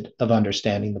method of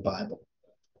understanding the Bible.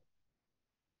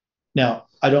 Now,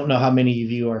 I don't know how many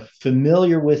of you are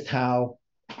familiar with how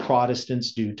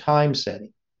Protestants do time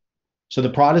setting. So the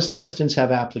Protestants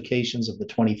have applications of the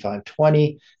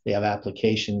 2520. They have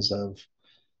applications of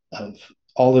of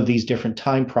all of these different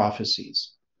time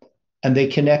prophecies, and they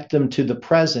connect them to the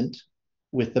present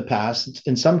with the past,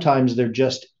 and sometimes they're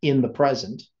just in the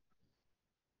present.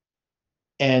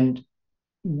 And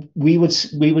we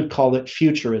would call it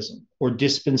futurism or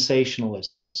dispensationalism.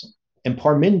 And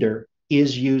Parminder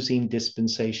is using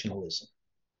dispensationalism.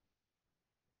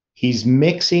 He's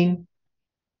mixing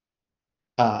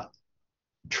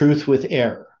truth with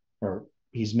error, or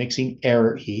he's mixing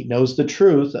error. He knows the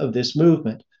truth of this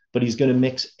movement, but he's going to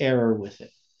mix error with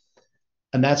it.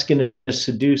 And that's going to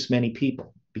seduce many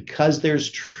people. Because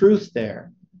there's truth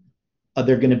there,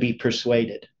 they're going to be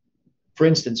persuaded. For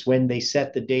instance, when they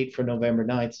set the date for November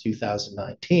 9th,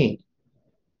 2019,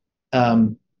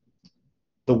 the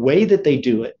way that they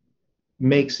do it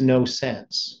makes no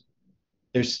sense.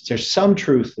 There's some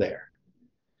truth there,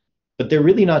 but they're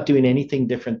really not doing anything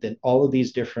different than all of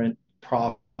these different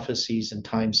prophecies and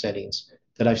time settings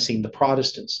that I've seen the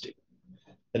Protestants do.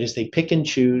 That is, they pick and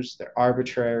choose, they're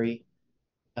arbitrary,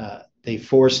 they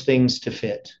force things to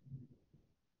fit.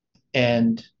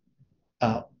 And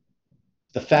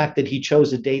the fact that he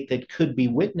chose a date that could be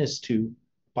witnessed to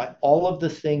by all of the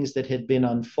things that had been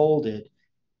unfolded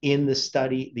in the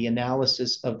study, the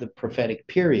analysis of the prophetic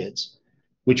periods,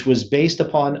 which was based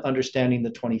upon understanding the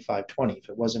 2520. If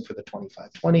it wasn't for the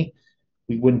 2520,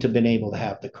 we wouldn't have been able to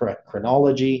have the correct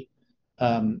chronology,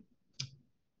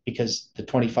 because the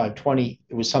 2520,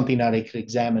 it was something that I could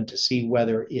examine to see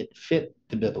whether it fit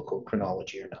the biblical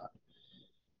chronology or not.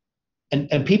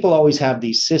 And people always have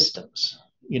these systems,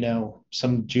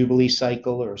 some Jubilee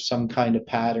cycle or some kind of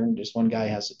pattern. Just one guy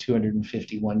has a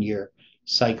 251-year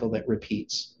cycle that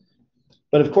repeats.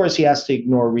 But of course, he has to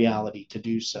ignore reality to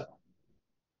do so,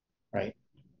 right?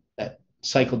 That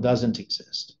cycle doesn't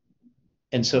exist.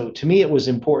 And so to me, it was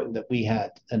important that we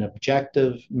had an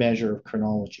objective measure of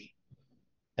chronology.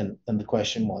 And the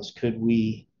question was,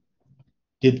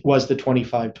 was the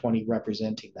 2520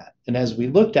 representing that? And as we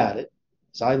looked at it,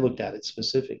 as I looked at it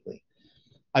specifically,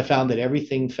 I found that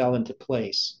everything fell into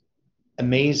place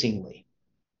amazingly.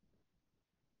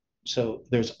 So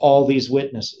there's all these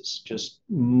witnesses, just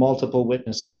multiple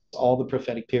witnesses, all the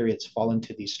prophetic periods fall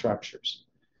into these structures.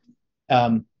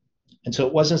 And so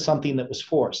it wasn't something that was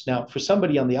forced. Now, for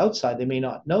somebody on the outside, they may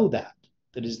not know that.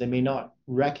 That is, they may not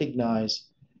recognize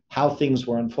how things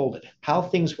were unfolded. How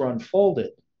things were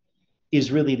unfolded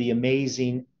is really the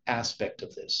amazing aspect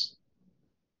of this.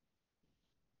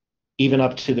 Even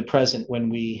up to the present, when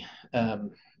we,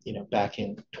 back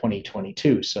in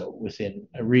 2022, so within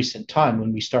a recent time,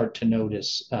 when we start to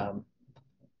notice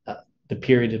the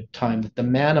period of time that the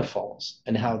manna falls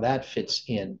and how that fits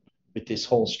in with this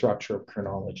whole structure of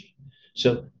chronology.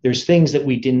 So there's things that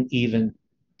we didn't even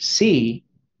see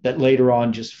that later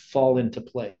on just fall into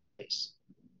place.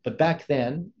 But back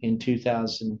then, in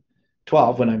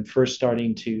 2012, when I'm first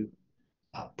starting to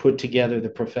put together the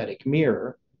prophetic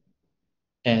mirror,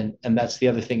 and that's the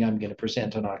other thing I'm going to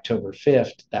present on October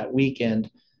 5th, that weekend,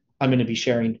 I'm going to be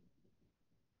sharing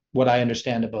what I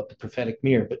understand about the prophetic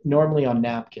mirror, but normally on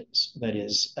napkins. That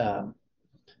is,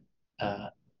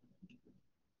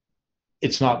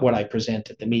 it's not what I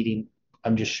present at the meeting.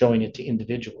 I'm just showing it to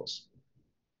individuals,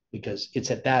 because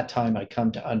it's at that time I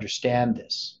come to understand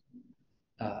this.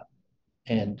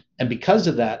 And because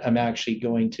of that, I'm actually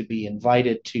going to be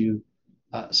invited to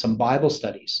some Bible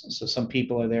studies. So some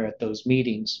people are there at those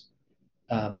meetings.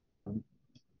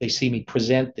 They see me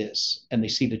present this, and they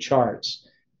see the charts,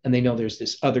 and they know there's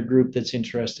this other group that's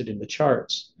interested in the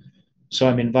charts. So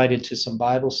I'm invited to some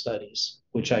Bible studies,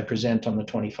 which I present on the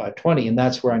 2520, and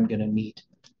that's where I'm going to meet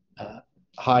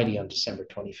Heidi on December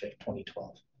 25th,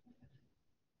 2012.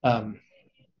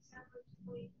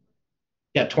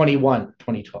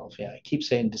 2012. Yeah, I keep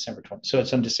saying December 20. So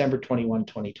it's on December 21,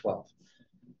 2012.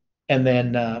 And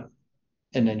then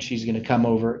she's going to come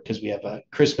over, because we have a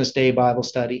Christmas Day Bible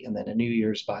study and then a New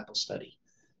Year's Bible study.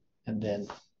 And then,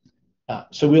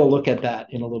 so we'll look at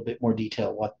that in a little bit more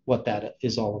detail, what that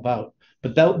is all about.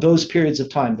 But those periods of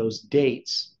time, those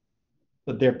dates,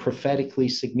 but they're prophetically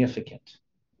significant.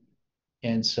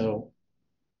 And so,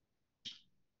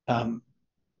 and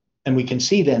we can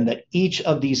see then that each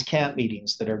of these camp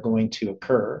meetings that are going to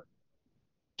occur,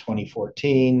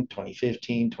 2014,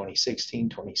 2015, 2016,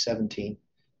 2017,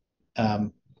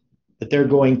 that they're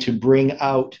going to bring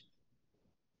out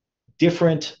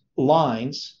different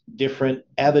lines, different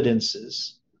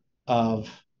evidences of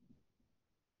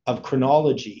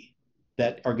chronology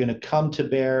that are going to come to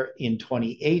bear in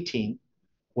 2018,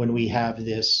 when we have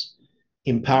this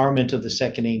empowerment of the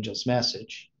second angel's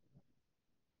message.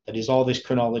 That is, all this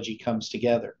chronology comes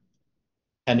together,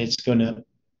 and it's going to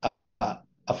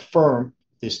affirm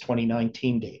this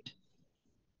 2019 date.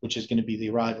 which is going to be the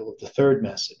arrival of the third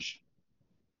message.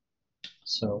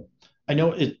 So I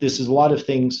know this is a lot of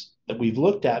things that we've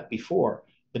looked at before,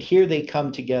 but here they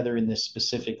come together in this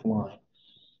specific line.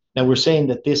 Now we're saying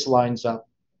that this lines up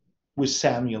with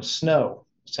Samuel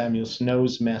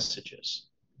Snow's messages.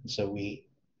 And so we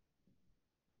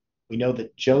know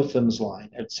that Jotham's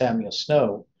line at Samuel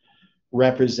Snow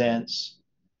represents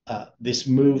this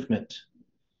movement.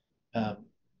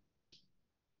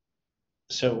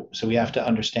 So we have to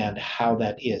understand how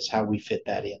that is, how we fit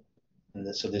that in. And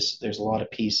there's a lot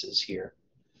of pieces here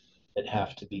that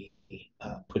have to be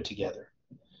put together.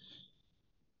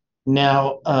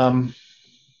 Now,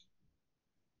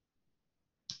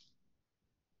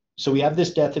 so we have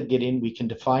this death of Gideon. We can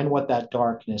define what that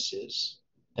darkness is.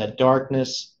 That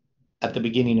darkness at the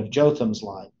beginning of Jotham's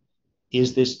line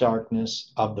is this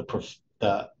darkness of the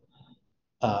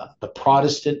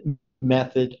Protestant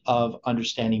method of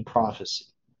understanding prophecy,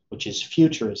 which is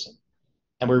futurism.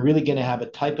 And we're really going to have a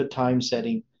type of time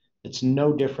setting that's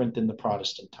no different than the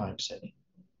Protestant time setting.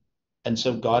 And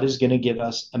so God is going to give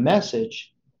us a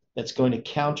message that's going to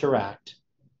counteract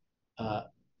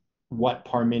what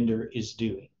Parminder is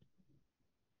doing.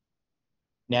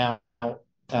 Now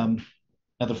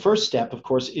the first step, of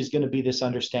course, is going to be this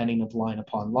understanding of line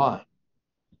upon line.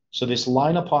 So this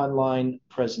line upon line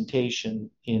presentation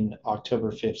in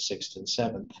October 5th, 6th, and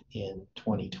 7th in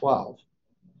 2012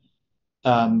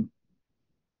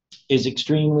 is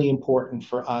extremely important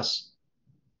for us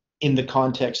in the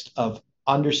context of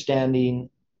understanding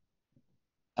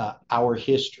our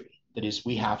history. That is,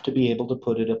 we have to be able to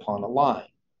put it upon a line.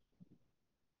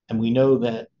 And we know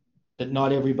that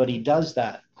not everybody does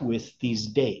that with these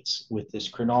dates, with this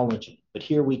chronology. But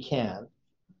here we can,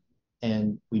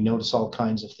 and we notice all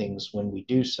kinds of things when we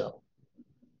do so.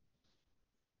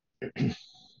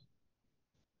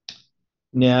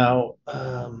 Now,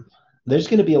 there's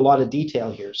going to be a lot of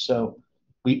detail here. So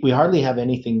we hardly have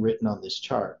anything written on this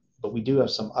chart, but we do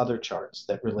have some other charts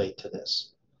that relate to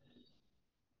this.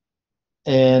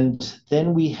 And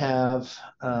then we have...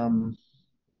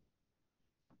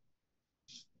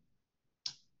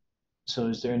 so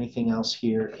is there anything else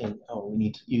here?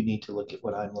 You need to look at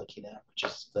what I'm looking at, which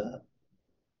is the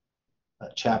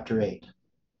chapter 8.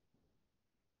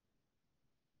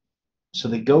 So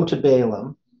they go to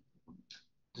Balaam.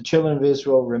 The children of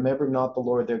Israel remembered not the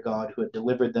Lord their God, who had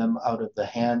delivered them out of the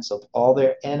hands of all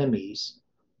their enemies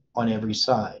on every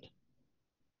side.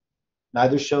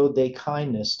 Neither showed they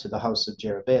kindness to the house of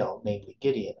Jerubbaal, namely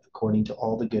Gideon, according to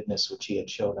all the goodness which he had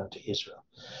shown unto Israel.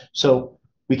 So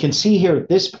we can see here at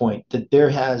this point that there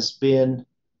has been,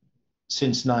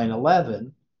 since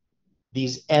 9/11,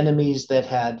 these enemies that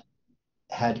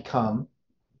had come,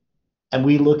 and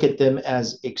we look at them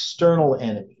as external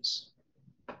enemies,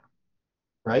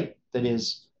 right? That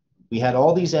is, we had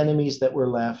all these enemies that were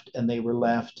left, and they were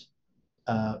left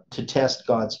to test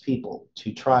God's people,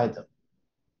 to try them,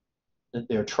 that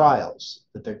they're trials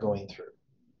that they're going through.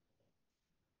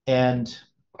 And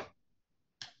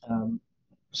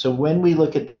so when we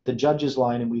look at the Judges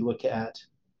line and we look at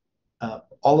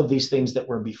all of these things that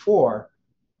were before,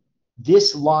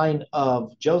 this line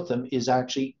of Jotham is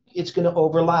actually, it's going to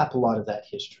overlap a lot of that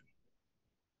history.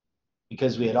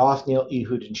 Because we had Othniel,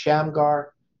 Ehud, and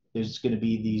Shamgar. There's going to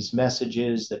be these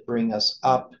messages that bring us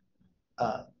up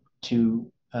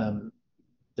to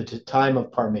the time of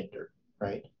Parminder,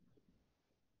 right?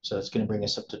 So it's going to bring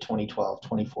us up to 2012,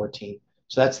 2014.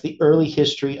 So that's the early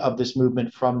history of this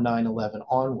movement from 9/11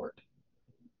 onward.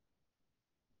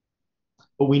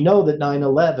 But we know that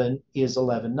 9/11 is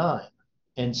 11/9.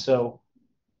 And so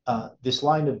this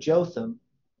line of Jotham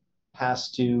has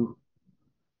to,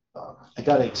 I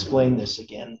got to explain this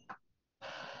again,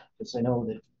 because I know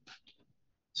that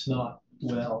it's not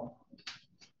well.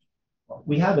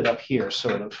 We have it up here,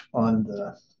 sort of, on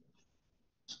the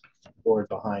board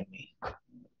behind me.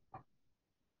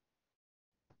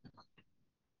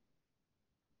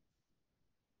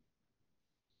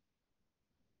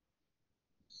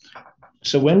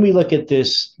 So when we look at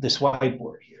this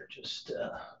whiteboard here, just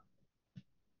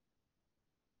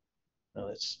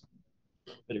it's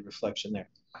a bit of reflection there.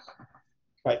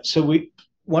 Right. So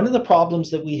one of the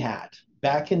problems that we had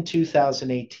back in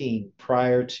 2018,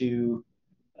 prior to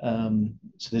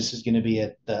so this is going to be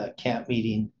at the camp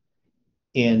meeting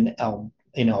in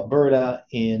Alberta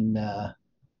in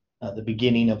the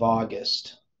beginning of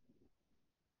August.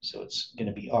 So it's going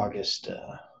to be August.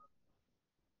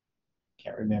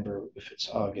 Can't remember if it's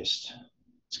August.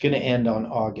 It's going to end on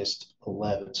August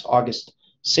 11th. So August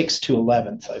 6th to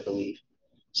 11th, I believe,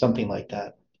 something like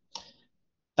that.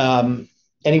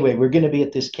 Anyway, we're going to be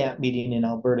at this camp meeting in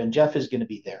Alberta, and Jeff is going to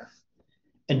be there.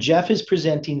 And Jeff is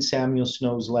presenting Samuel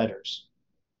Snow's letters.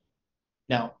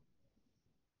 Now,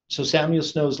 so Samuel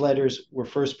Snow's letters were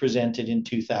first presented in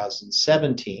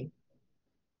 2017.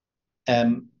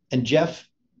 And Jeff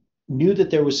knew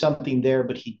that there was something there,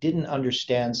 but he didn't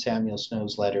understand Samuel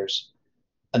Snow's letters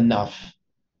enough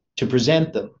to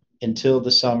present them until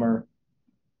the summer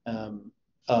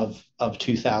of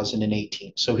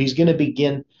 2018. So he's going to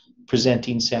begin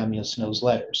presenting Samuel Snow's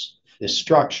letters, this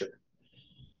structure.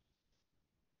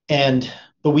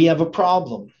 But we have a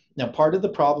problem. Now, part of the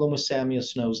problem with Samuel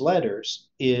Snow's letters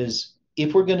is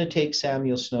if we're going to take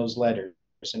Samuel Snow's letters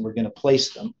and we're going to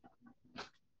place them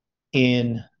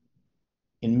in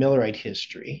Millerite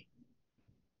history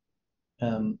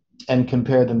and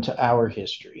compare them to our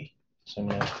history. So I'm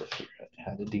going to have to figure out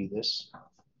how to do this.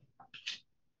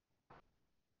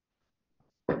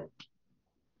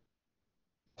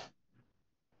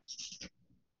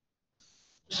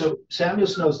 So Samuel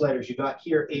Snow's letters, you got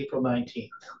here April 19th,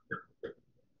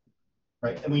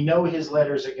 right? And we know his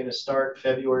letters are going to start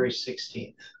February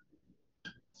 16th,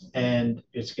 and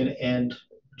it's going to end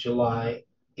July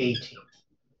 18th,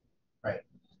 right?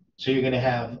 So you're going to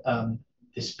have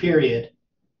this period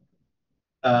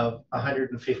of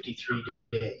 153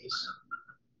 days,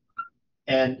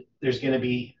 and there's going to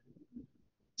be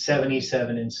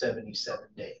 77 and 77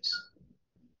 days.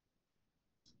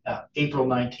 April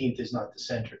 19th is not the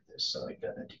center of this, so I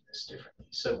got to do this differently.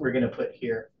 So we're going to put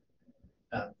here,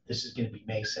 this is going to be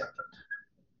May 2nd.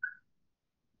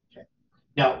 Okay.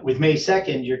 Now, with May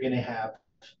 2nd, you're going to have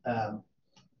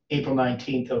April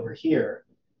 19th over here,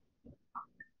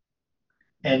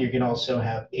 and you can also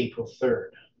have April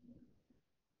 3rd.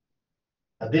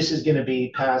 Now, this is going to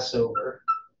be Passover,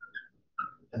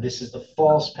 and this is the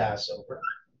false Passover,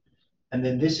 and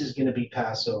then this is going to be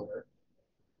Passover,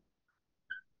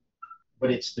 but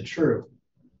it's the true,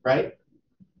 right?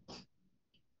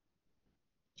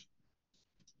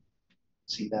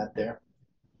 See that there?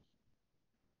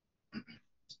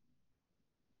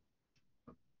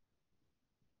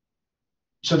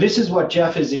 So this is what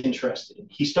Jeff is interested in.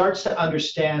 He starts to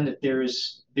understand that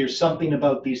there's something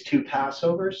about these two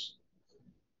Passovers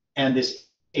and this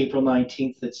April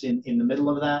 19th that's in the middle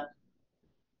of that,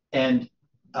 and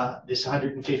this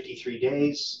 153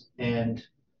 days, and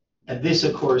this,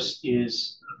 of course,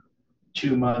 is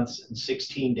 2 months and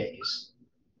 16 days.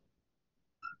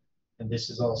 And this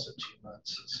is also 2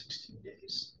 months and 16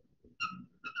 days.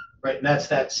 Right, and that's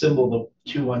that symbol,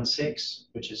 the 216,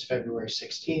 which is February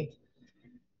 16th.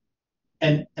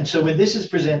 And so when this is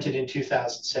presented in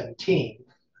 2017,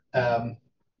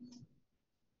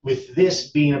 with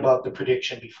this being about the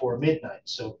prediction before midnight,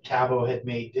 so Tabo had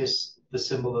made this the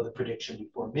symbol of the prediction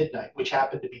before midnight, which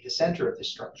happened to be the center of this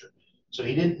structure. So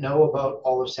he didn't know about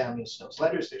all of Samuel Snow's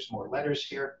letters. There's more letters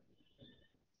here.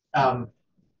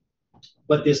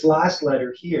 But this last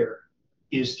letter here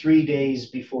is 3 days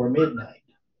before midnight,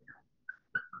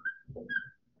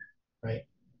 right?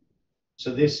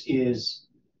 So this is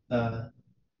the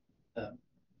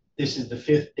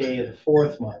 5th day of the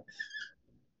 4th month,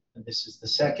 and this is the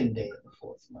 2nd day of the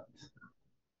 4th month,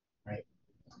 right?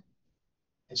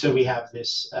 And so we have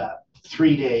this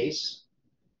 3 days,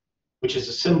 which is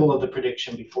a symbol of the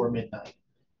prediction before midnight.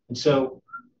 And so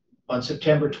on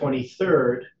September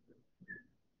 23rd,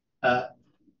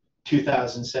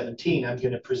 2017, I'm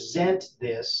going to present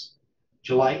this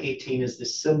July 18 as the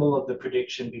symbol of the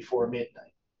prediction before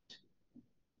midnight.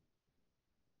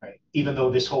 Right? Even though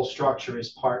this whole structure is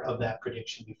part of that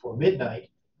prediction before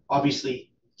midnight, obviously,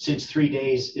 since 3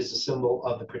 days is a symbol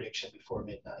of the prediction before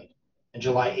midnight, and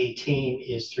July 18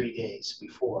 is 3 days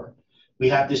before, we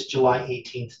have this July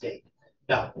 18th date.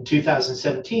 Now, in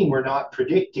 2017, we're not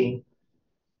predicting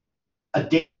a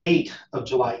date of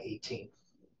July 18th,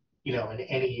 in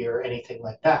any year or anything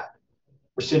like that.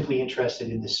 We're simply interested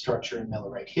in this structure in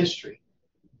Millerite history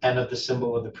and of the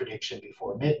symbol of the prediction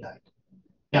before midnight.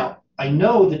 Now, I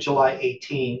know that July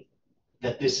 18,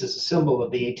 that this is a symbol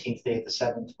of the 18th day of the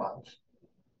 7th month,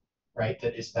 right?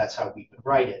 That's how we would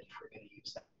write it if we're going to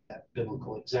use that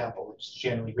biblical example. It's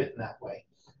generally written that way.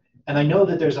 And I know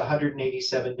that there's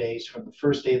 187 days from the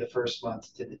 1st day of the 1st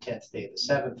month to the 10th day of the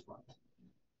 7th month.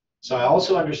 So I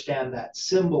also understand that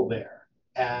symbol there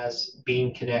as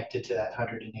being connected to that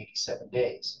 187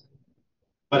 days.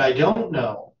 But I don't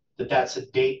know that that's a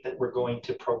date that we're going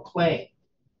to proclaim,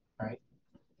 right?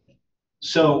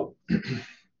 So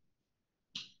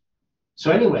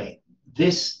anyway,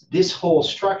 this whole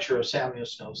structure of Samuel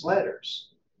Snow's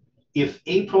letters, if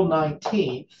April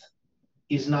 19th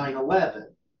is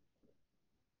 9/11,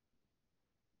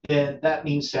 then that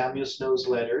means Samuel Snow's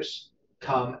letters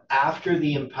come after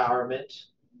the empowerment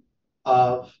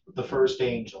of the first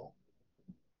angel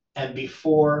and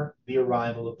before the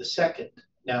arrival of the second.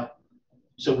 Now,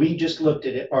 so we just looked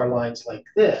at it, our lines like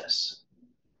this.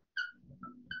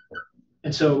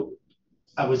 And so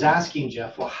I was asking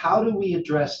Jeff, well, how do we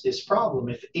address this problem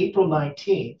if April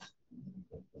 19th,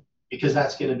 because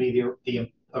that's going to be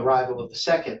the arrival of the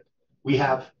second, we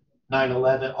have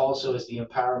 9/11 also as the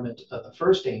empowerment of the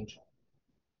first angel.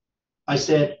 I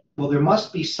said, well, there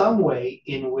must be some way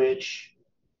in which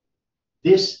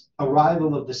this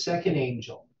arrival of the second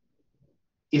angel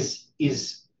is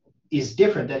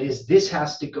different. That is, this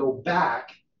has to go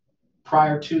back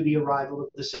prior to the arrival of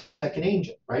the second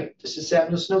angel, right? This is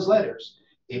Samuel Snow's letters.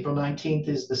 April 19th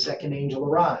is the second angel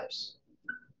arrives.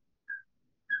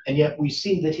 And yet we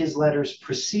see that his letters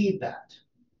precede that.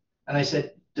 And I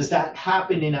said, does that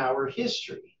happen in our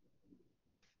history?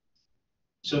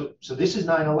 So this is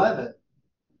 9/11,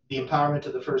 the empowerment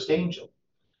of the first angel.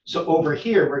 So over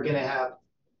here, we're going to have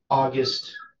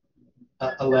August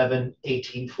 11,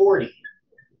 1840,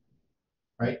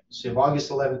 right? So you have August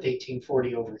 11th,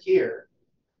 1840 over here.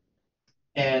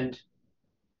 And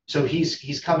so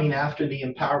he's coming after the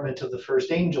empowerment of the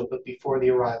first angel, but before the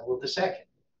arrival of the second.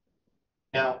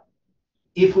 Now,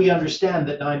 if we understand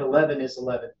that 9/11 is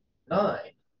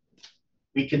 11/9,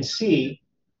 we can see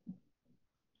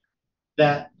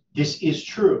that this is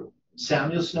true.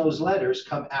 Samuel Snow's letters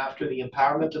come after the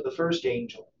empowerment of the first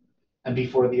angel and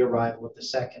before the arrival of the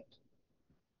second.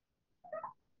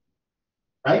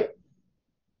 Right?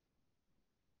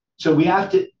 So we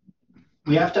have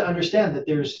to understand that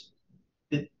there's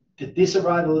that this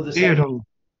arrival of the second. Theodore,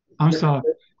 I'm sorry.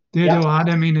 Theodore, I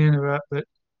didn't mean to interrupt, but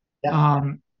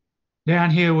down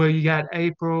here where you got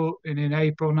April and then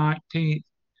April 19th,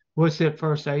 what's that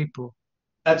first April?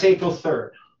 That's April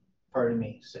 3rd. Pardon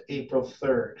me. So April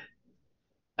 3rd.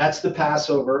 That's the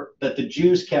Passover that the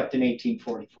Jews kept in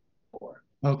 1844.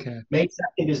 Okay. May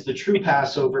 2nd is the true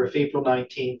Passover if April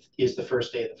 19th is the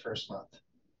first day of the first month.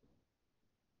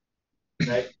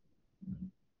 Right?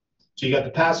 So you got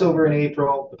the Passover in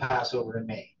April, the Passover in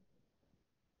May.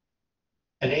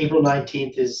 And April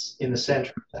 19th is in the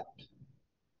center of that.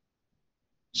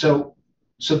 So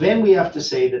then we have to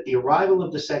say that the arrival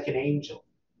of the second angel,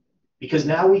 because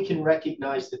now we can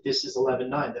recognize that this is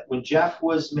 11/9, that when Jeff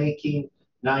was making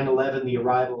 9/11 the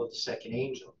arrival of the second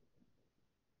angel,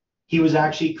 he was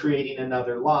actually creating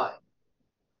another line.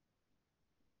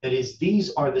 That is,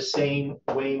 these are the same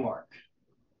waymark.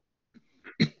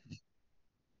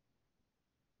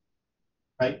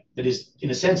 Right? That is, in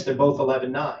a sense, they're both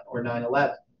 11/9 or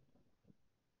 9/11.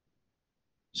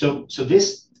 So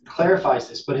this clarifies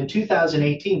this. But in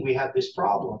 2018, we had this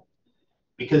problem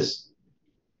because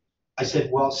I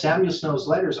said, well, Samuel Snow's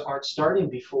letters aren't starting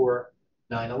before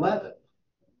 9/11.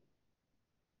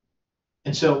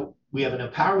 And so we have an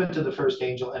empowerment of the first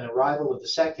angel and arrival of the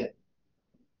second.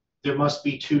 There must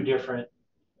be two different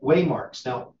waymarks.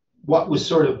 Now, what was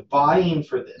sort of vying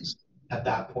for this at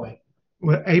that point?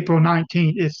 Well, April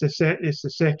 19th is the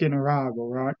second arrival,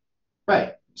 right?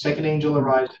 Right. Second angel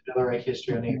arrives in Millerite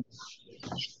history on April.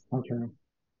 Okay.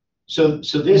 So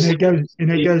this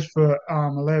and it goes for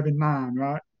 11/9,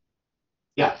 right?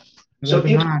 Yeah. So if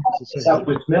you match this up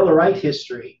with Millerite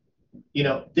history,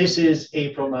 this is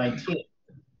April 19th.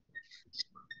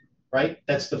 Right?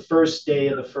 That's the first day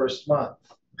of the first month.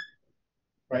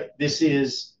 Right? This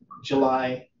is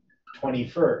July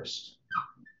 21st.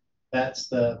 That's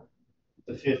the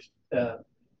fifth the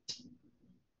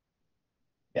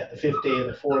fifth day of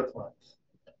the fourth month.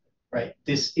 Right?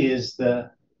 This is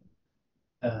the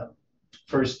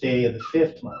first day of the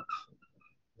fifth month.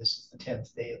 This is the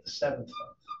 10th day of the seventh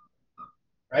month.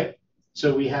 Right?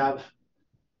 So we have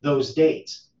those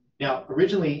dates. Now,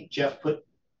 originally, Jeff put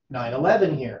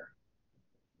 9/11 here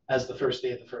as the first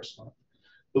day of the first month.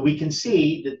 But we can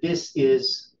see that this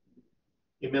is,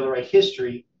 in Millerite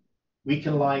history, we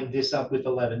can line this up with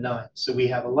 11/9. So we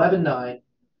have 11/9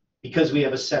 because we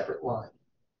have a separate line.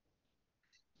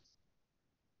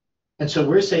 And so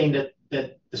we're saying that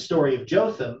the story of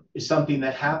Jotham is something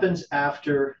that happens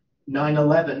after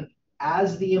 9/11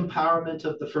 as the empowerment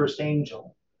of the first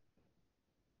angel,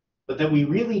 but that we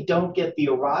really don't get the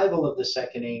arrival of the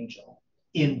second angel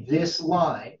in this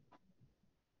line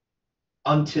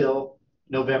until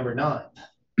November 9th.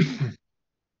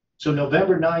 So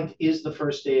November 9th is the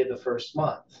first day of the first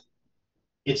month.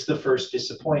 It's the first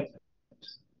disappointment,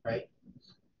 right?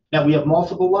 Now we have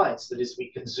multiple lines. That is,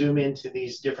 we can zoom into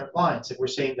these different lines. And we're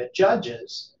saying that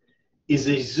Judges is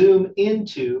a zoom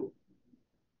into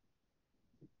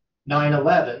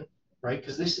 9/11, right?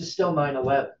 Because this is still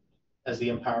 9/11 as the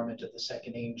empowerment of the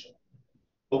second angel.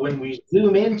 But when we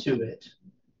zoom into it,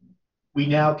 we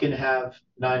now can have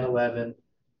 9/11,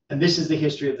 and this is the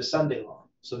history of the Sunday law.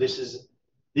 So this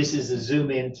is a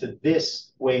zoom into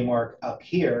this waymark up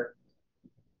here,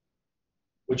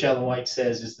 which Ellen White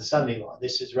says is the Sunday law.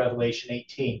 This is Revelation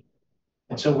 18.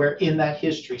 And so we're in that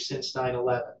history since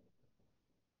 9/11.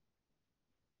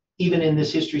 Even in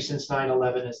this history since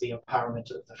 9/11 as the empowerment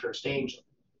of the first angel,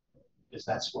 because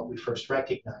that's what we first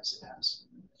recognize it as.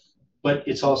 But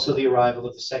it's also the arrival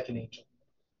of the second angel.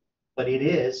 But it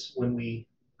is, when we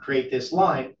create this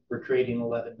line, we're creating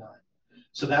 11:9.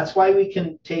 So that's why we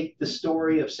can take the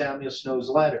story of Samuel Snow's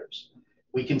letters.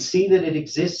 We can see that it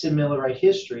exists in Millerite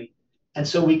history, and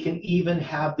so we can even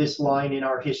have this line in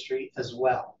our history as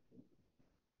well.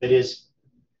 That is,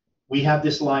 we have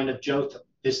this line of Jotham.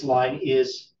 This line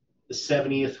is the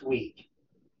 70th week.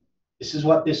 This is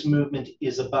what this movement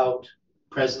is about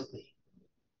presently.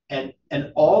 And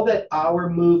all that our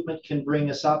movement can bring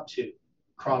us up to,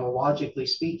 chronologically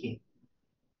speaking,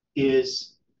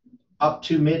 is up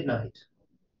to midnight.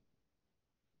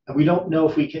 And we don't know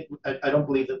if we can, I don't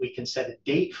believe that we can set a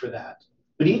date for that.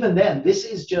 But even then, this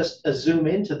is just a zoom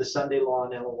into the Sunday law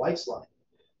on Ellen White's line.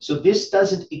 So this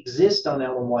doesn't exist on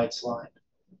Ellen White's line,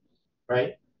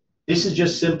 right? This is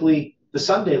just simply the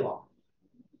Sunday law.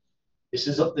 This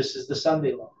is the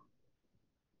Sunday law,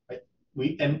 right?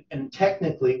 And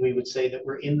technically we would say that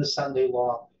we're in the Sunday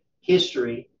law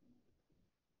history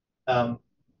at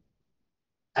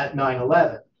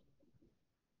 9/11,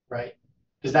 right?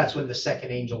 Because that's when the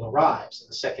second angel arrives, and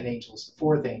the second angel is the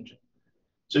fourth angel.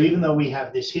 So even though we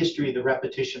have this history, the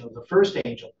repetition of the first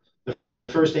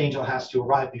angel has to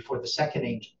arrive before the second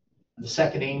angel. And the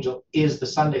second angel is the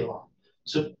Sunday law.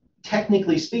 So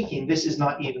technically speaking, this is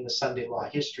not even the Sunday law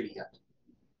history yet.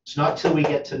 It's not till we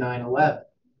get to 9/11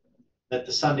 that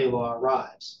the Sunday law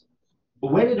arrives.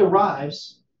 But when it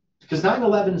arrives, because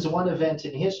 9/11 is one event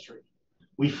in history,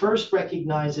 we first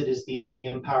recognize it as the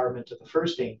empowerment of the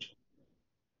first angel.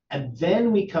 And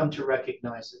then we come to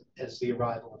recognize it as the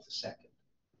arrival of the second.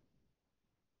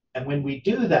 And when we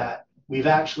do that, we've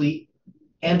actually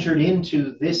entered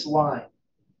into this line,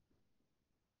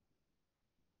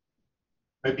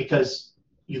 right? Because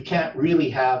you can't really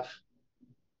have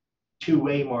two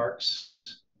waymarks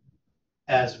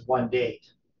as one date,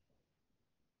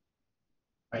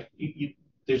 right?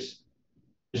 There's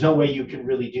no way you can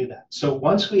really do that. So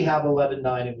once we have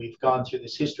 11:9 and we've gone through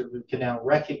this history, we can now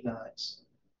recognize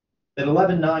that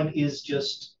 11:9 is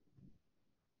just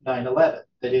 9/11.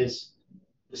 That is,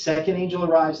 the second angel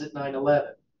arrives at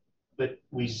 9/11, but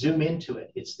we zoom into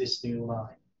it. It's this new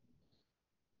line.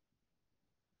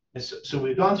 And so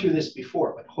we've gone through this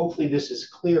before, but hopefully this is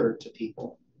clearer to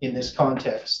people in this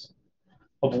context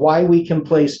of why we can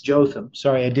place Jotham.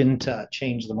 Sorry, I didn't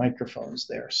change the microphones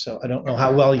there, so I don't know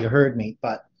how well you heard me,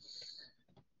 but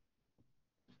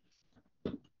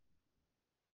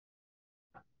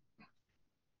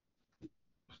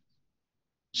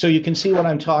so you can see what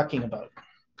I'm talking about.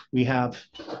 We have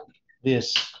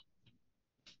this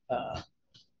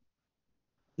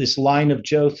this line of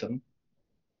Jotham.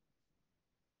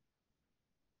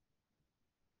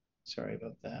 Sorry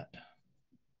about that.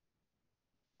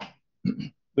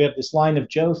 We have this line of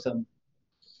Jotham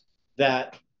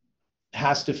that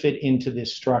has to fit into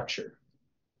this structure.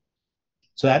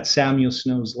 So that's Samuel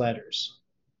Snow's letters.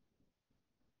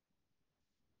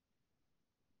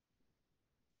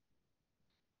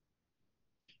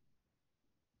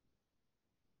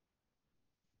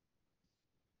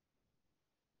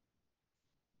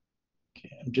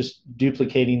 Okay, I'm just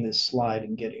duplicating this slide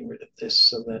and getting rid of this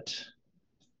so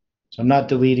I'm not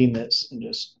deleting this. I'm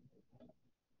just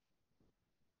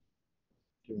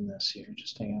doing this here.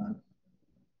 Just hang on.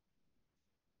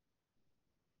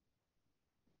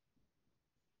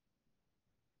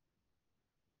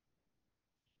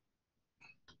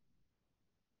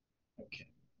 Okay.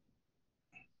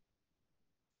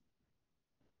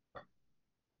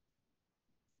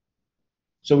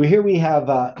 So here we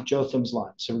have Jotham's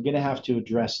line. So we're going to have to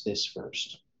address this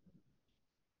first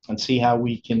and see how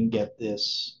we can get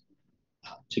this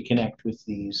to connect with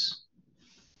these.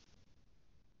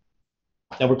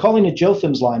 Now we're calling it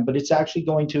Jotham's line, but it's actually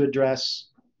going to address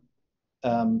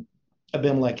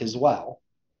Abimelech as well.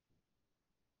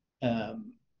 That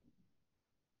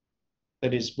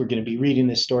is, we're going to be reading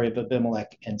this story of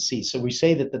Abimelech and see. So we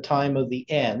say that the time of the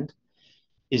end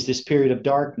is this period of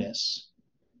darkness,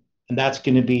 and that's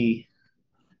going to be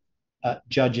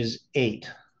Judges 8.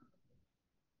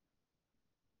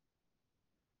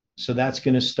 So that's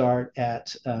going to start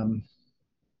at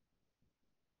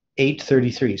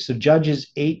 8:33. So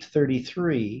Judges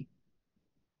 8:33,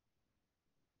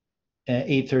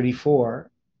 8:34,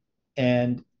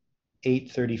 and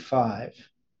 835.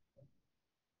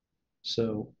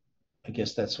 So I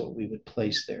guess that's what we would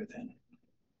place there then.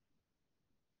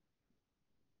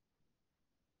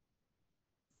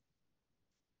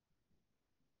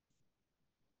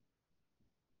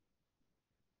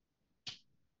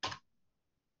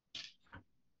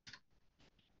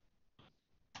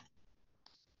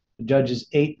 Judges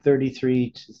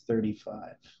 833 to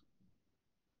 35.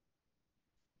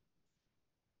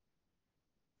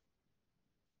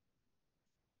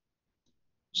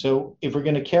 So if we're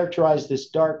going to characterize this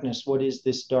darkness, what is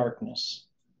this darkness?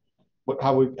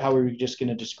 How are we just going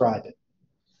to describe it?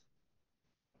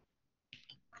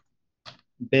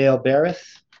 Baal Berith,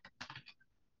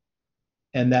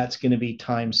 and that's going to be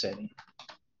time setting.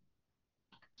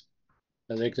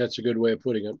 I think that's a good way of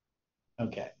putting it.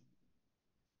 Okay.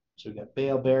 So we got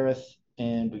Baal Berith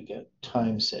and we got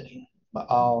time setting.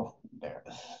 Baal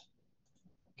Berith.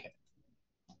 Okay.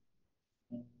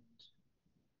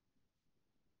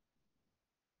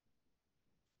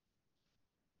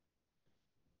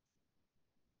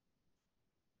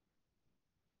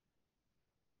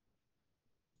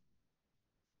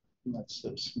 That's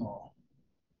so small.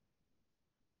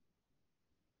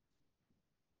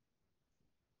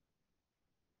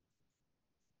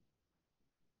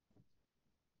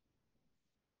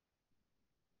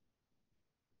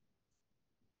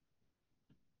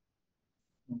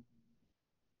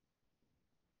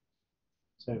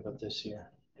 Sorry about this here.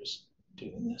 Just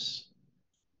doing this.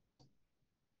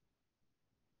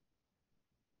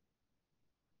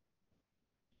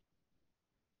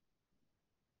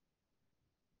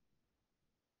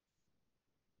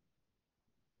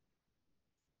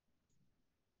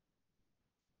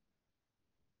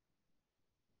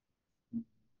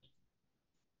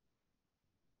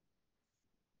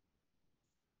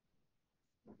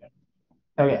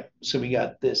 Okay, so we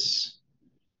got this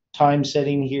time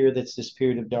setting here that's this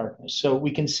period of darkness. So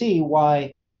we can see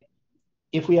why,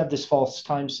 if we have this false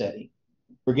time setting,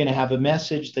 we're going to have a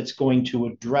message that's going to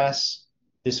address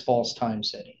this false time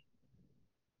setting.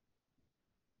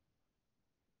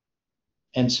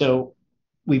 And so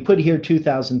we put here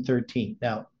 2013.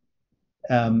 Now,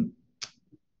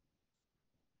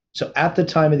 so at the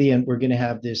time of the end, we're going to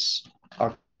have this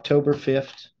October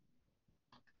 5th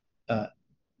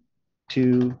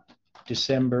to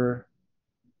December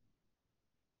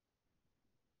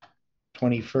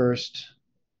 21st,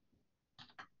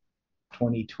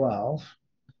 2012.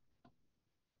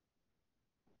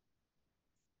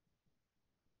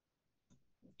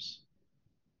 Oops.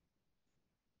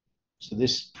 So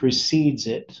this precedes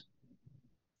it.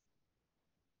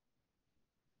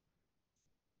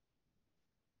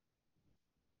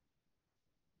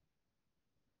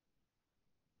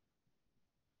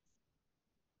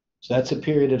 So that's a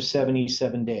period of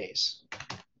 77 days.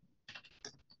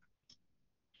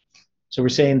 So we're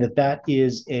saying that that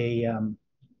is a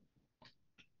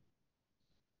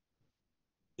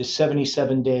the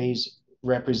 77 days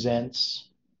represents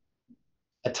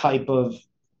a type of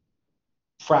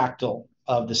fractal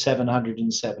of the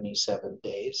 777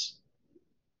 days.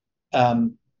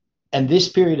 And this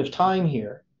period of time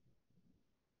here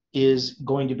is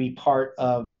going to be part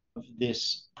of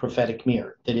this prophetic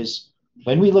mirror. That is,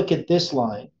 when we look at this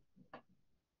line,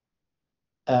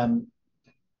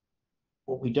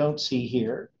 what we don't see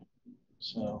here,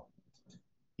 so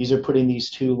these are putting these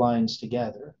two lines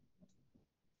together.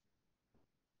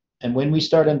 And when we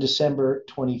start on December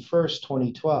 21st,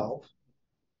 2012,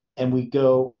 and we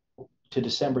go to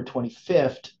December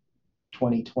 25th,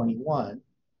 2021,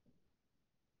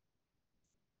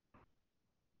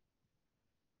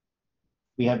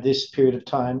 we have this period of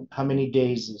time. How many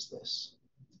days is this?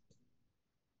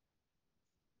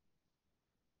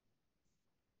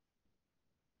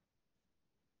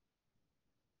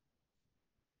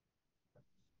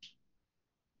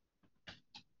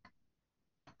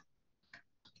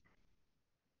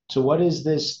 So what is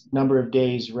this number of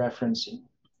days referencing?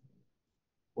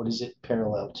 What is it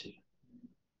parallel to?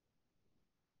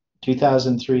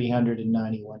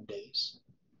 2,391 days.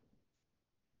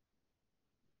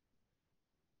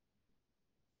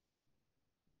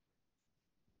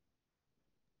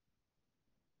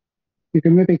 You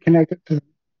can maybe connect it to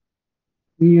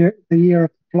the year of the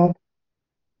flood.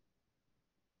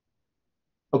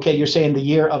 Okay, you're saying the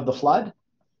year of the flood?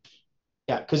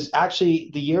 Yeah, because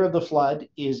actually the year of the flood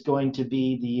is going to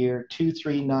be the year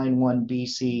 2391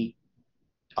 BC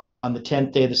on the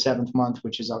 10th day of the 7th month,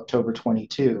 which is October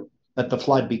 22, that the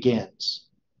flood begins.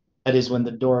 That is when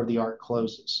the door of the ark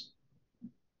closes,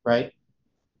 right?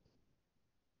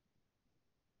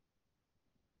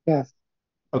 Yes.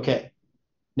 Okay.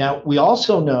 Now, we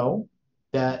also know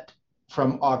that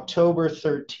from October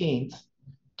 13th,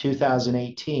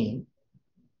 2018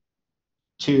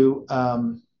 to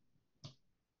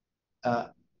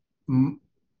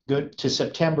to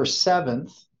September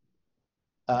 7th,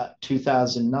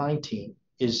 2019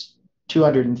 is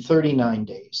 239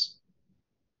 days,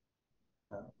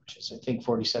 which is, I think,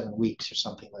 47 weeks or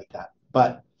something like that.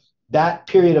 But that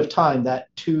period of time, that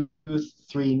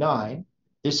 239,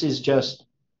 this is just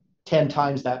 10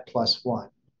 times that plus 1.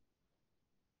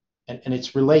 And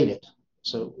it's related,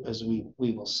 so as we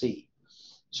will see.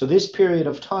 So this period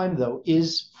of time, though,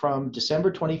 is from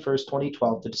December 21st,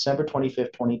 2012 to December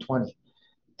 25th, 2020.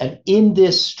 And in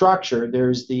this structure,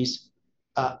 there's these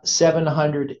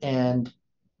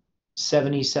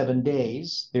 777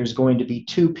 days. There's going to be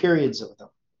 2 periods of them.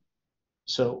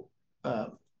 So,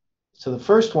 so the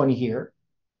first one here,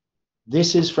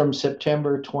 this is from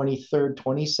September 23rd,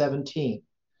 2017.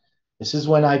 This is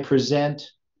when I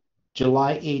present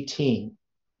July 18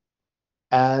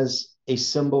 as a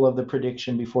symbol of the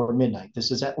prediction before midnight.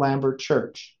 This is at Lambert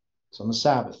Church. It's on the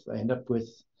Sabbath. I end up with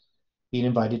being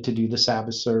invited to do the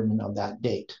Sabbath sermon on that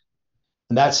date.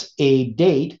 And that's a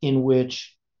date in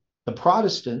which the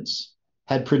Protestants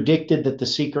had predicted that the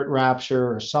secret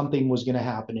rapture or something was going to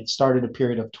happen. It started a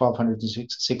period of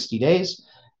 1,260 days,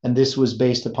 and this was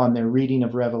based upon their reading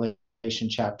of Revelation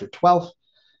chapter 12.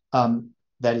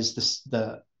 That is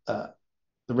the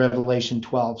Revelation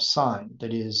 12 sign,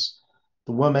 that is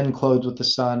the woman clothed with the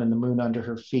sun and the moon under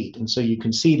her feet. And so you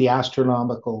can see the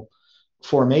astronomical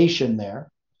formation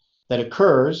there that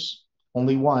occurs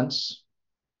only once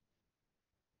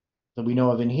that we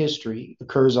know of in history,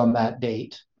 occurs on that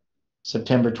date,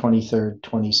 September 23rd,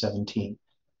 2017,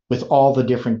 with all the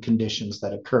different conditions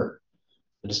that occur.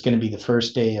 But it's going to be the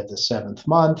first day of the 7th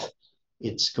month.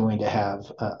 It's going to have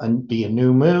be a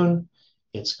new moon.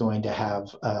 It's going to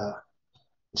have,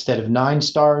 instead of 9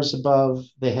 stars above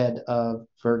the head of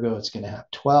Virgo, it's going to have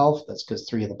 12. That's because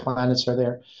 3 of the planets are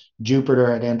there.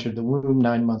 Jupiter had entered the womb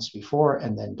 9 months before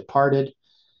and then departed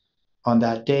on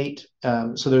that date.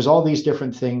 So there's all these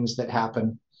different things that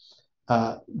happen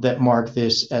that mark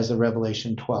this as the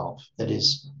Revelation 12. That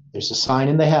is, there's a sign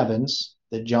in the heavens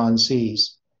that John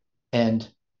sees, and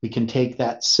we can take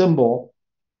that symbol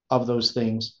of those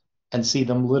things and see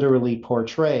them literally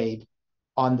portrayed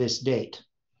on this date.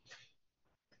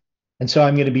 And so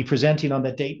I'm going to be presenting on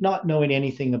that date, not knowing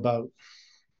anything about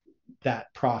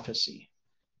that prophecy.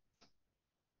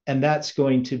 And that's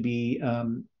going to be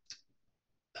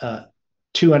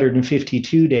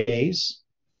 252 days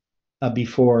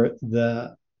before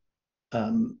the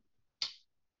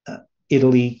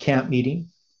Italy camp meeting,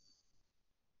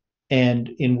 and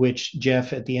in which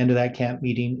Jeff, at the end of that camp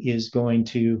meeting, is going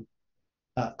to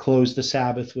close the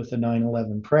Sabbath with a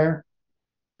 9/11 prayer.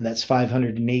 And that's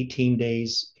 518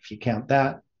 days, if you count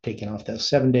that, taking off those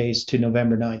 7 days, to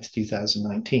November 9th,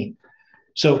 2019.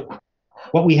 So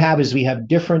what we have is we have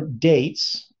different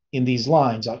dates in these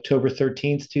lines. October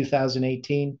 13th,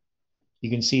 2018, you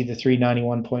can see the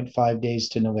 391.5 days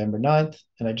to November 9th,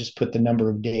 and I just put the number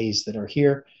of days that are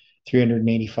here,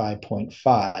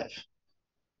 385.5.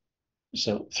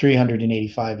 So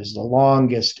 385 is the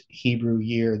longest Hebrew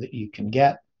year that you can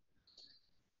get.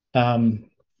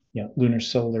 Lunar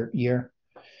solar year.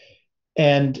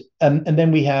 And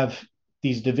then we have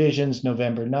these divisions,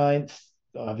 November 9th.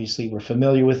 Obviously, we're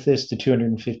familiar with this, the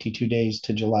 252 days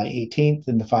to July 18th,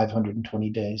 and the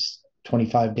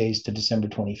 25 days to December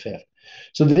 25th.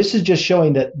 So this is just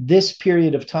showing that this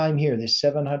period of time here, this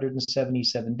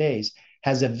 777 days,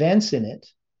 has events in it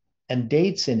and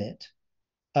dates in it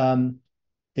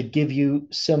that give you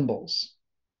symbols.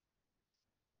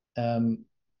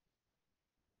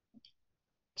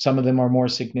 Some of them are more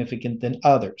significant than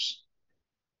others,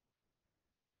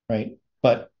 right?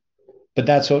 But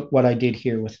that's what I did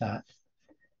here with that.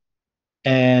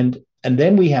 And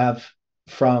then we have,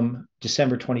 from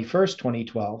December 21st,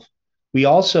 2012, we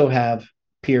also have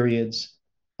periods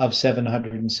of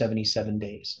 777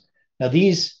 days. Now,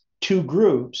 these two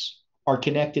groups are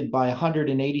connected by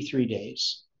 183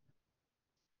 days.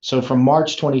 So from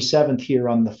March 27th here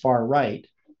on the far right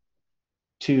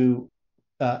to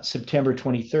September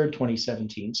 23rd,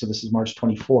 2017, so this is March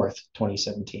 24th,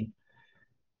 2017,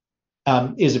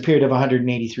 is a period of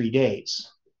 183 days.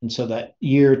 And so that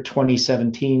year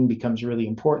 2017 becomes really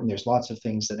important. There's lots of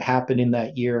things that happen in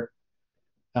that year.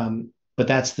 But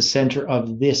that's the center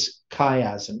of this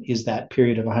chiasm, is that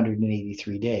period of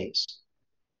 183 days.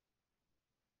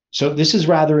 So this is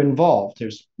rather involved.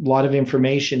 There's a lot of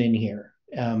information in here.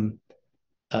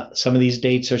 Some of these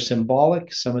dates are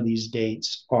symbolic. Some of these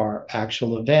dates are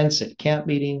actual events at camp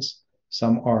meetings.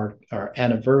 Some are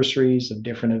anniversaries of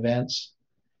different events.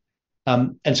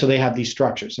 And so they have these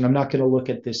structures. And I'm not going to look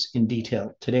at this in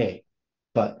detail today,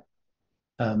 but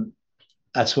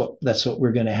that's what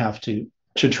we're going to have to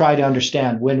try to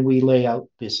understand when we lay out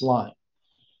this line.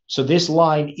 So this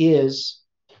line is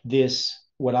this,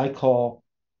 what I call,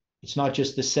 it's not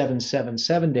just the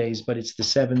 777 days, but it's the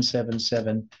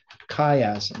 777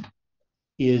 chiasm,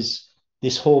 is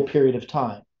this whole period of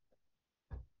time.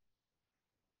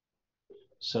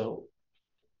 So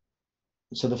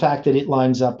the fact that it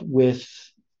lines up with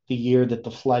the year that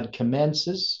the flood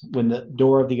commences, when the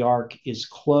door of the ark is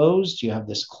closed, you have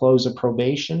this close of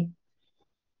probation.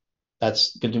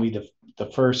 That's going to be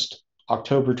the first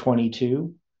October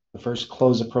 22, the first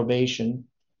close of probation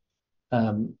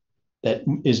that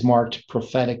is marked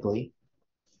prophetically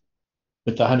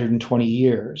with the 120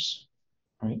 years,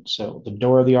 right? So the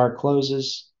door of the ark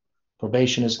closes,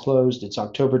 probation is closed. It's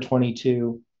October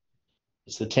 22.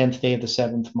 It's the 10th day of the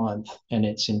 7th month, and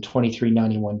it's in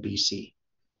 2391 BC,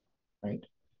 right?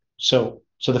 So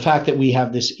the fact that we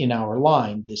have this in our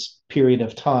line, this period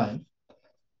of time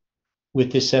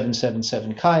with this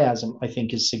 777 chiasm, I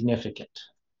think is significant.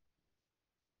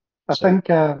 I think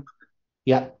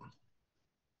yeah.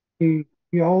 You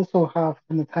also have,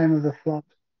 from the time of the flood,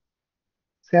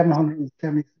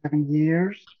 777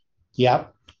 years. Yeah.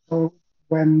 So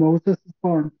when Moses is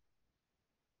born.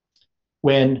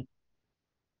 When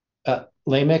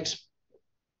Lamech's?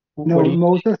 No,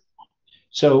 Moses.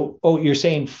 So, you're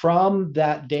saying from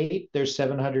that date, there's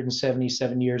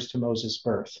 777 years to Moses'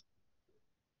 birth.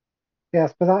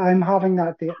 Yes, but I'm having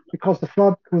that date because the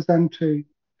flood goes into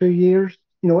 2 years.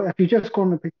 You know, if you're just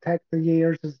going to protect the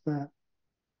years as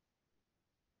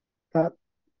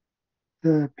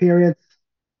the periods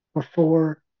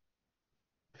before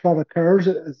the flood occurs,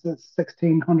 it's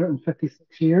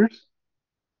 1656 years.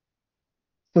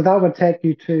 So that would take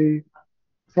you to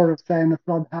sort of saying the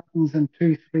flood happens in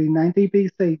 2390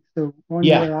 BC, so 1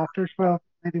 year after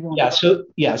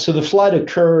 1291. So the flood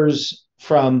occurs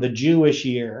from the Jewish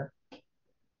year,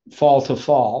 fall to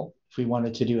fall, if we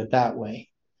wanted to do it that way,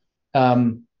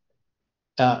 from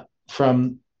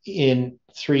in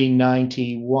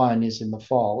 391 is in the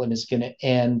fall, and it's going to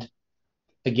end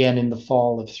again in the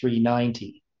fall of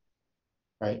 390,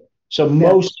 right? So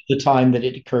most of the time that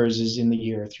it occurs is in the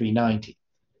year 390.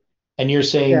 And you're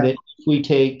saying that if we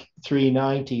take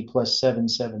 390 plus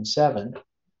 777,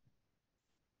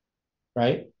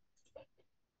 right?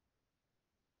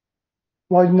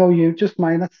 Well, no, you just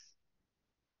minus,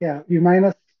 you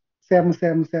minus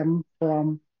 777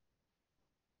 from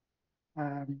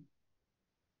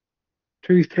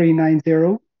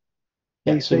 2390.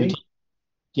 Yeah, so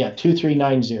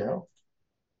 2390.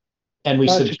 And we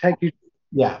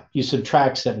you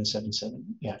subtract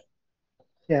 777. Yeah.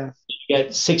 Yes. You get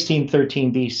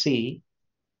 1613 BC.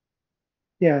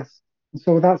 Yes.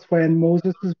 So that's when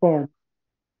Moses is born.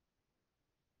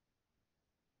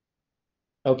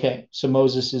 Okay, so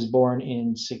Moses is born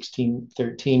in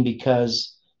 1613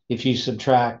 because if you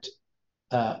subtract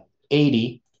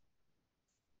 80,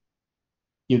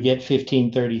 you get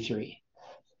 1533.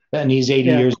 And he's 80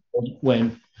 years old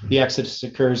when the Exodus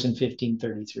occurs in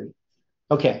 1533.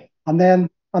 Okay. And then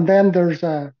there's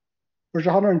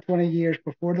 120 years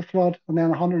before the flood, and then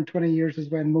 120 years is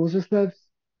when Moses lives.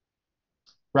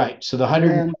 Right. So the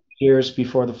 120 years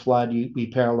before the flood,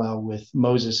 we parallel with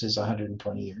Moses'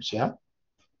 120 years. Yeah.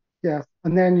 Yeah.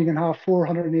 And then you can have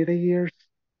 480 years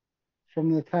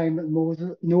from the time that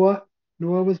Noah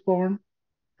was born,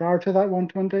 prior to that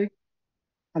 120.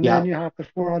 And then you have the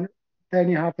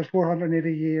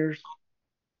 480 years,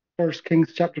 1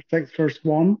 Kings chapter 6, verse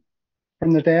 1,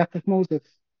 from the death of Moses.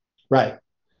 Right.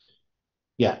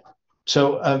 Yeah.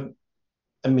 So,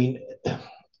 I mean,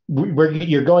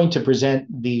 you're going to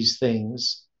present these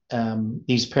things,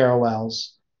 these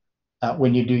parallels,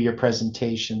 when you do your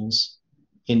presentations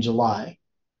in July,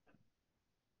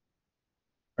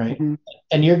 right? Mm-hmm.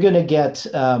 And you're going to get,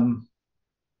 I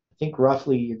think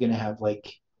roughly you're going to have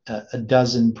like a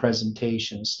dozen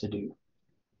presentations to do.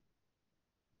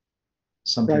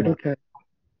 Something right, like okay.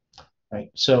 That. Right.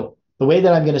 So the way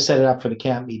that I'm going to set it up for the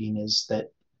camp meeting is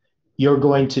that you're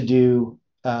going to do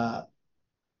a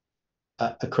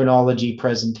chronology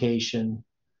presentation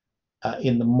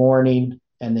in the morning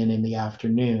and then in the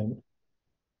afternoon.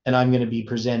 And I'm going to be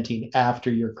presenting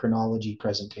after your chronology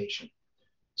presentation.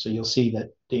 So you'll see that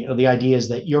the idea is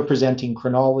that you're presenting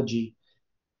chronology,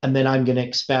 and then I'm going to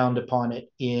expound upon it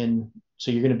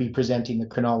so you're going to be presenting the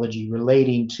chronology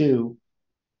relating to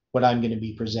what I'm going to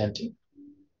be presenting.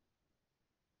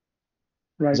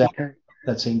 Right. Okay.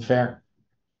 That seem fair?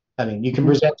 I mean, you can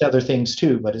present other things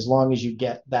too, but as long as you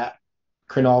get that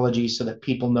chronology so that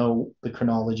people know the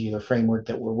chronology, the framework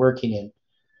that we're working in.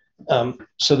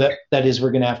 So that is,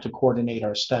 we're going to have to coordinate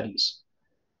our studies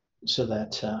so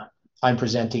that I'm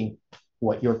presenting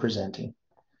what you're presenting,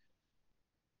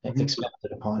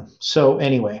 expanded upon. So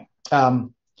anyway,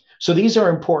 so these are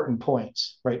important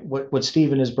points, right? What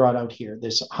Stephen has brought out here,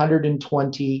 this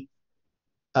 120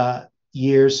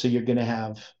 years. So you're going to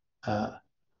have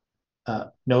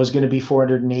Noah's going to be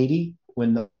 480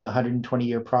 when the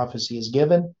 120-year prophecy is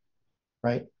given,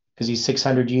 right? Because he's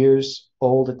 600 years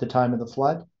old at the time of the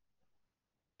flood.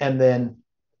 And then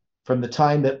from the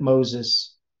time that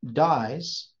Moses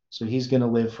dies, so he's going to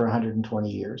live for 120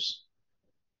 years.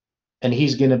 And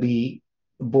he's going to be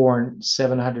born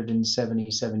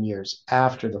 777 years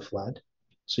after the flood.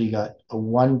 So you got a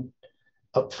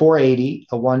 480,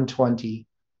 a 120,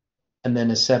 and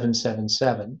then a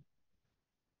 777.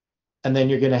 And then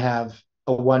you're going to have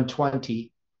a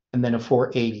 120 and then a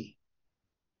 480,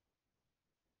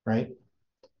 right?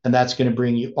 And that's going to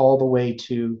bring you all the way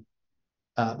to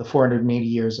the 480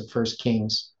 years of 1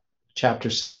 Kings, chapter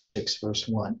 6, verse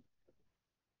 1.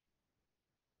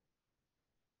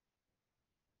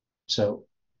 So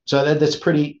that's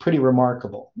pretty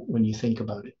remarkable when you think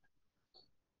about it,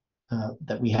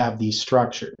 that we have these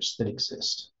structures that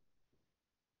exist.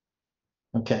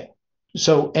 Okay,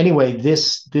 so anyway,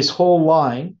 this whole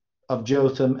line of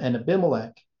Jotham and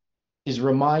Abimelech is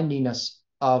reminding us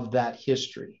of that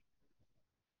history.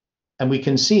 And we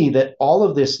can see that all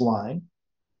of this line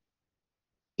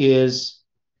is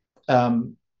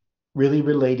really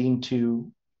relating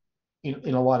to,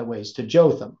 in a lot of ways, to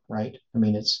Jotham, right? I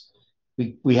mean,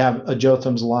 we have a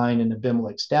Jotham's line and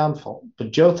Abimelech's downfall,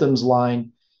 but Jotham's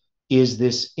line is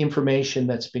this information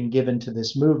that's been given to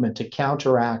this movement to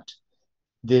counteract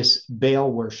this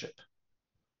Baal worship,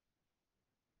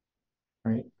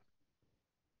 right?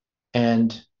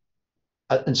 And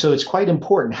so it's quite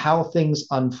important how things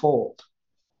unfold.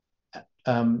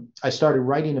 I started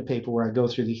writing a paper where I go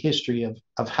through the history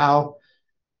of how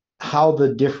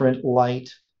the different light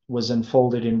was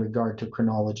unfolded in regard to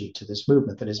chronology to this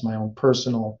movement. That is my own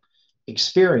personal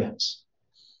experience.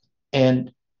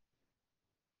 And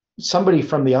somebody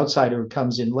from the outsider who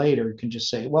comes in later can just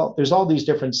say, well, there's all these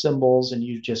different symbols and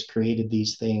you've just created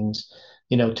these things,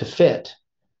 to fit.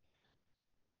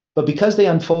 But because they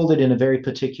unfolded in a very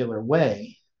particular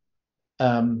way,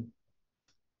 there's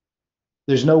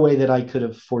no way that I could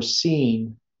have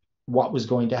foreseen what was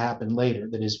going to happen later.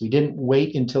 That is, we didn't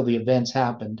wait until the events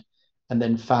happened and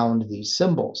then found these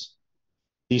symbols.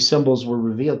 These symbols were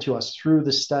revealed to us through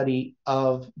the study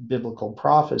of biblical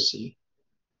prophecy.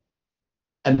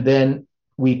 And then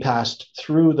we passed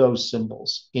through those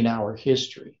symbols in our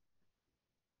history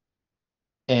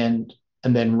and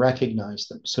then recognized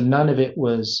them. So none of it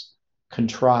was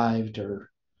contrived or,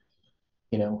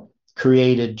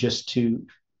 created just to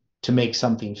make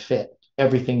something fit.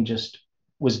 Everything just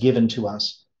was given to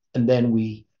us, and then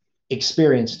we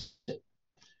experienced it,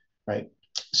 right?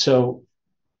 So,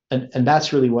 and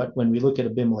that's really what, when we look at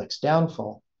Abimelech's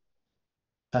downfall,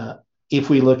 if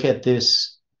we look at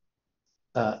this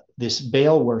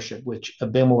Baal worship, which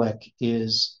Abimelech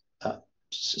is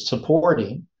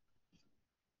supporting,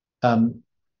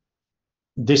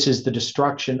 this is the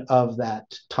destruction of that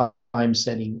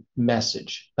time-setting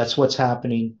message. That's what's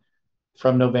happening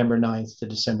from November 9th to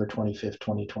December 25th,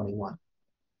 2021.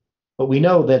 But we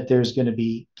know that there's going to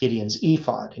be Gideon's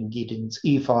ephod, and Gideon's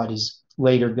ephod is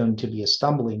later going to be a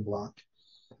stumbling block,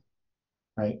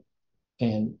 right?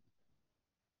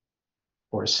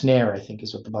 Or a snare, I think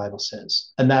is what the Bible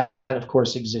says. And that, of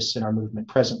course, exists in our movement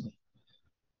presently.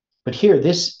 But here,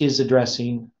 this is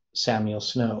addressing Samuel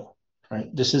Snow,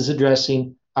 right? This is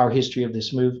addressing our history of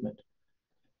this movement.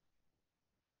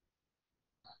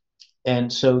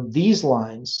 And so these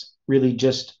lines really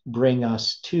just bring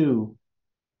us to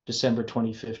December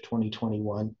 25th,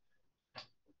 2021.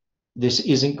 This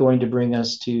isn't going to bring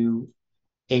us to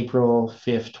April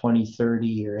 5th,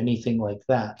 2030 or anything like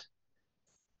that,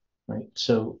 right?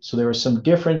 So there are some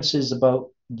differences about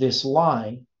this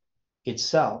line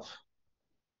itself.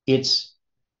 It's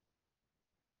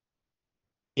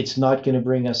not going to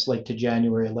bring us like to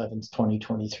January 11th,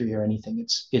 2023 or anything.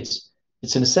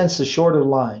 It's in a sense a shorter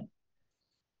line.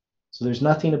 So there's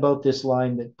nothing about this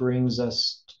line that brings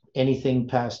us anything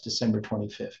past December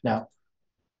 25th. Now,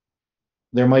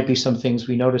 there might be some things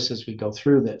we notice as we go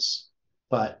through this,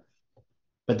 but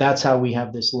that's how we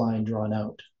have this line drawn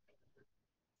out.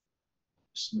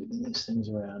 Just moving these things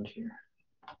around here.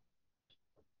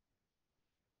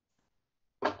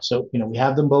 So, we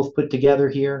have them both put together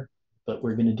here, but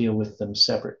we're going to deal with them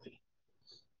separately.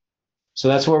 So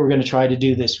that's what we're going to try to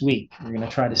do this week. We're going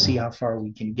to try to see how far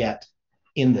we can get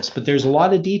in this. But there's a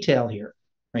lot of detail here,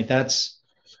 right? That's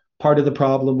part of the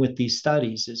problem with these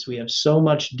studies is we have so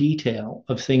much detail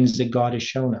of things that God has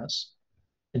shown us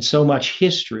and so much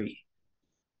history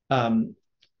that,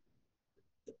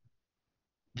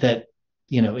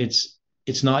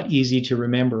 it's not easy to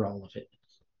remember all of it.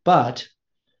 But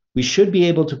we should be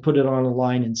able to put it on a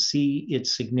line and see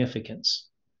its significance.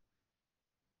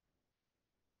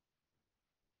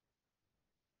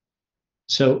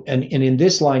 So, and in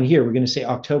this line here, we're going to say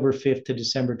October 5th to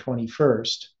December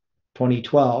 21st,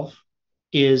 2012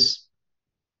 is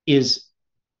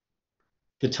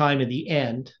the time of the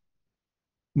end,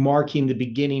 marking the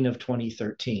beginning of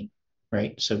 2013,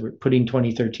 right? So we're putting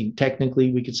 2013.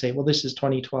 Technically, we could say, well, this is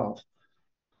 2012.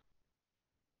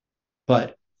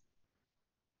 But,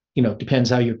 depends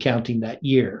how you're counting that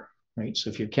year, right? So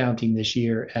if you're counting this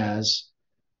year as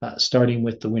starting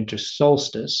with the winter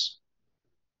solstice,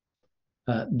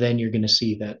 then you're going to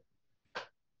see that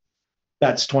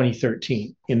that's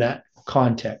 2013 in that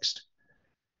context.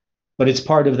 But it's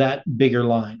part of that bigger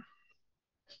line.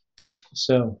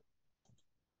 So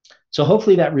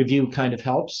hopefully that review kind of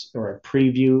helps, or a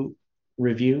preview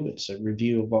review. It's a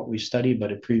review of what we studied,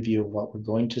 but a preview of what we're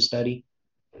going to study.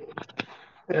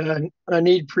 And I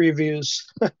need previews.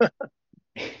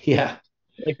 Yeah.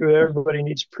 Like everybody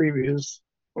needs previews.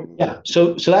 Yeah.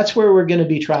 So that's where we're going to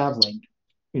be traveling.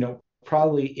 It'll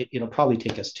probably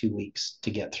take us 2 weeks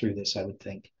to get through this, I would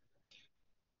think.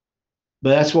 But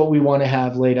that's what we want to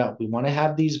have laid out. We want to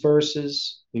have these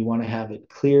verses. We want to have it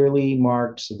clearly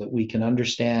marked so that we can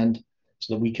understand,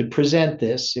 so that we could present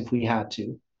this if we had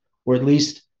to, or at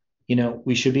least,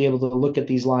 we should be able to look at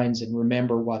these lines and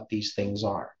remember what these things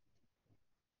are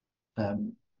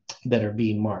that are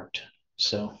being marked.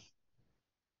 So,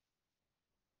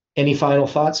 any final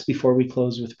thoughts before we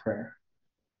close with prayer?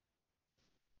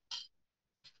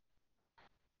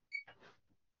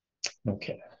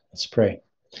 Okay, let's pray.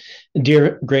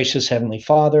 Dear gracious Heavenly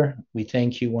Father, we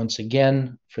thank you once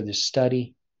again for this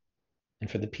study and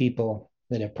for the people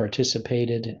that have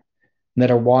participated and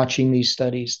that are watching these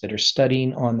studies, that are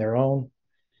studying on their own,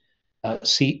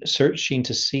 searching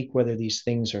to seek whether these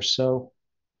things are so.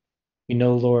 We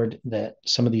know, Lord, that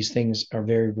some of these things are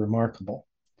very remarkable,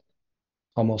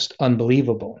 almost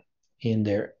unbelievable in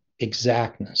their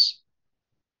exactness.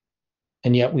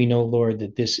 And yet we know, Lord,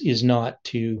 that this is not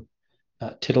to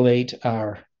titillate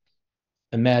our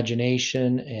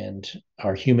imagination and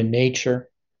our human nature.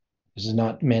 This is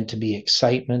not meant to be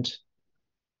excitement,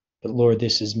 but Lord,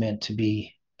 this is meant to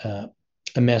be a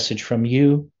message from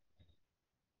you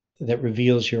that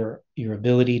reveals your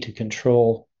ability to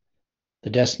control the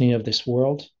destiny of this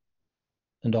world,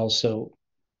 and also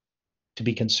to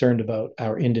be concerned about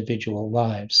our individual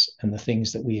lives and the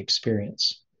things that we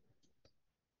experience.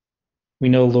 We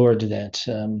know, Lord, that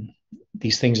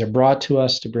these things are brought to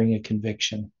us to bring a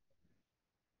conviction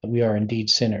that we are indeed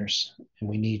sinners and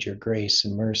we need your grace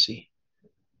and mercy,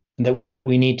 and that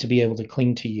we need to be able to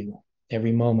cling to you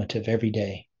every moment of every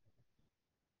day.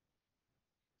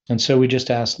 And so we just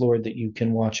ask, Lord, that you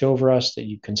can watch over us, that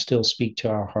you can still speak to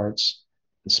our hearts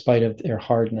in spite of their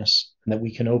hardness, and that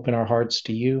we can open our hearts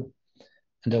to you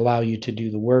and allow you to do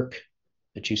the work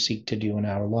that you seek to do in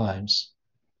our lives.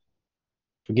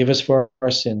 Forgive us for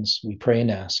our sins, we pray and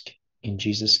ask in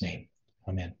Jesus' name.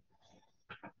 Amen.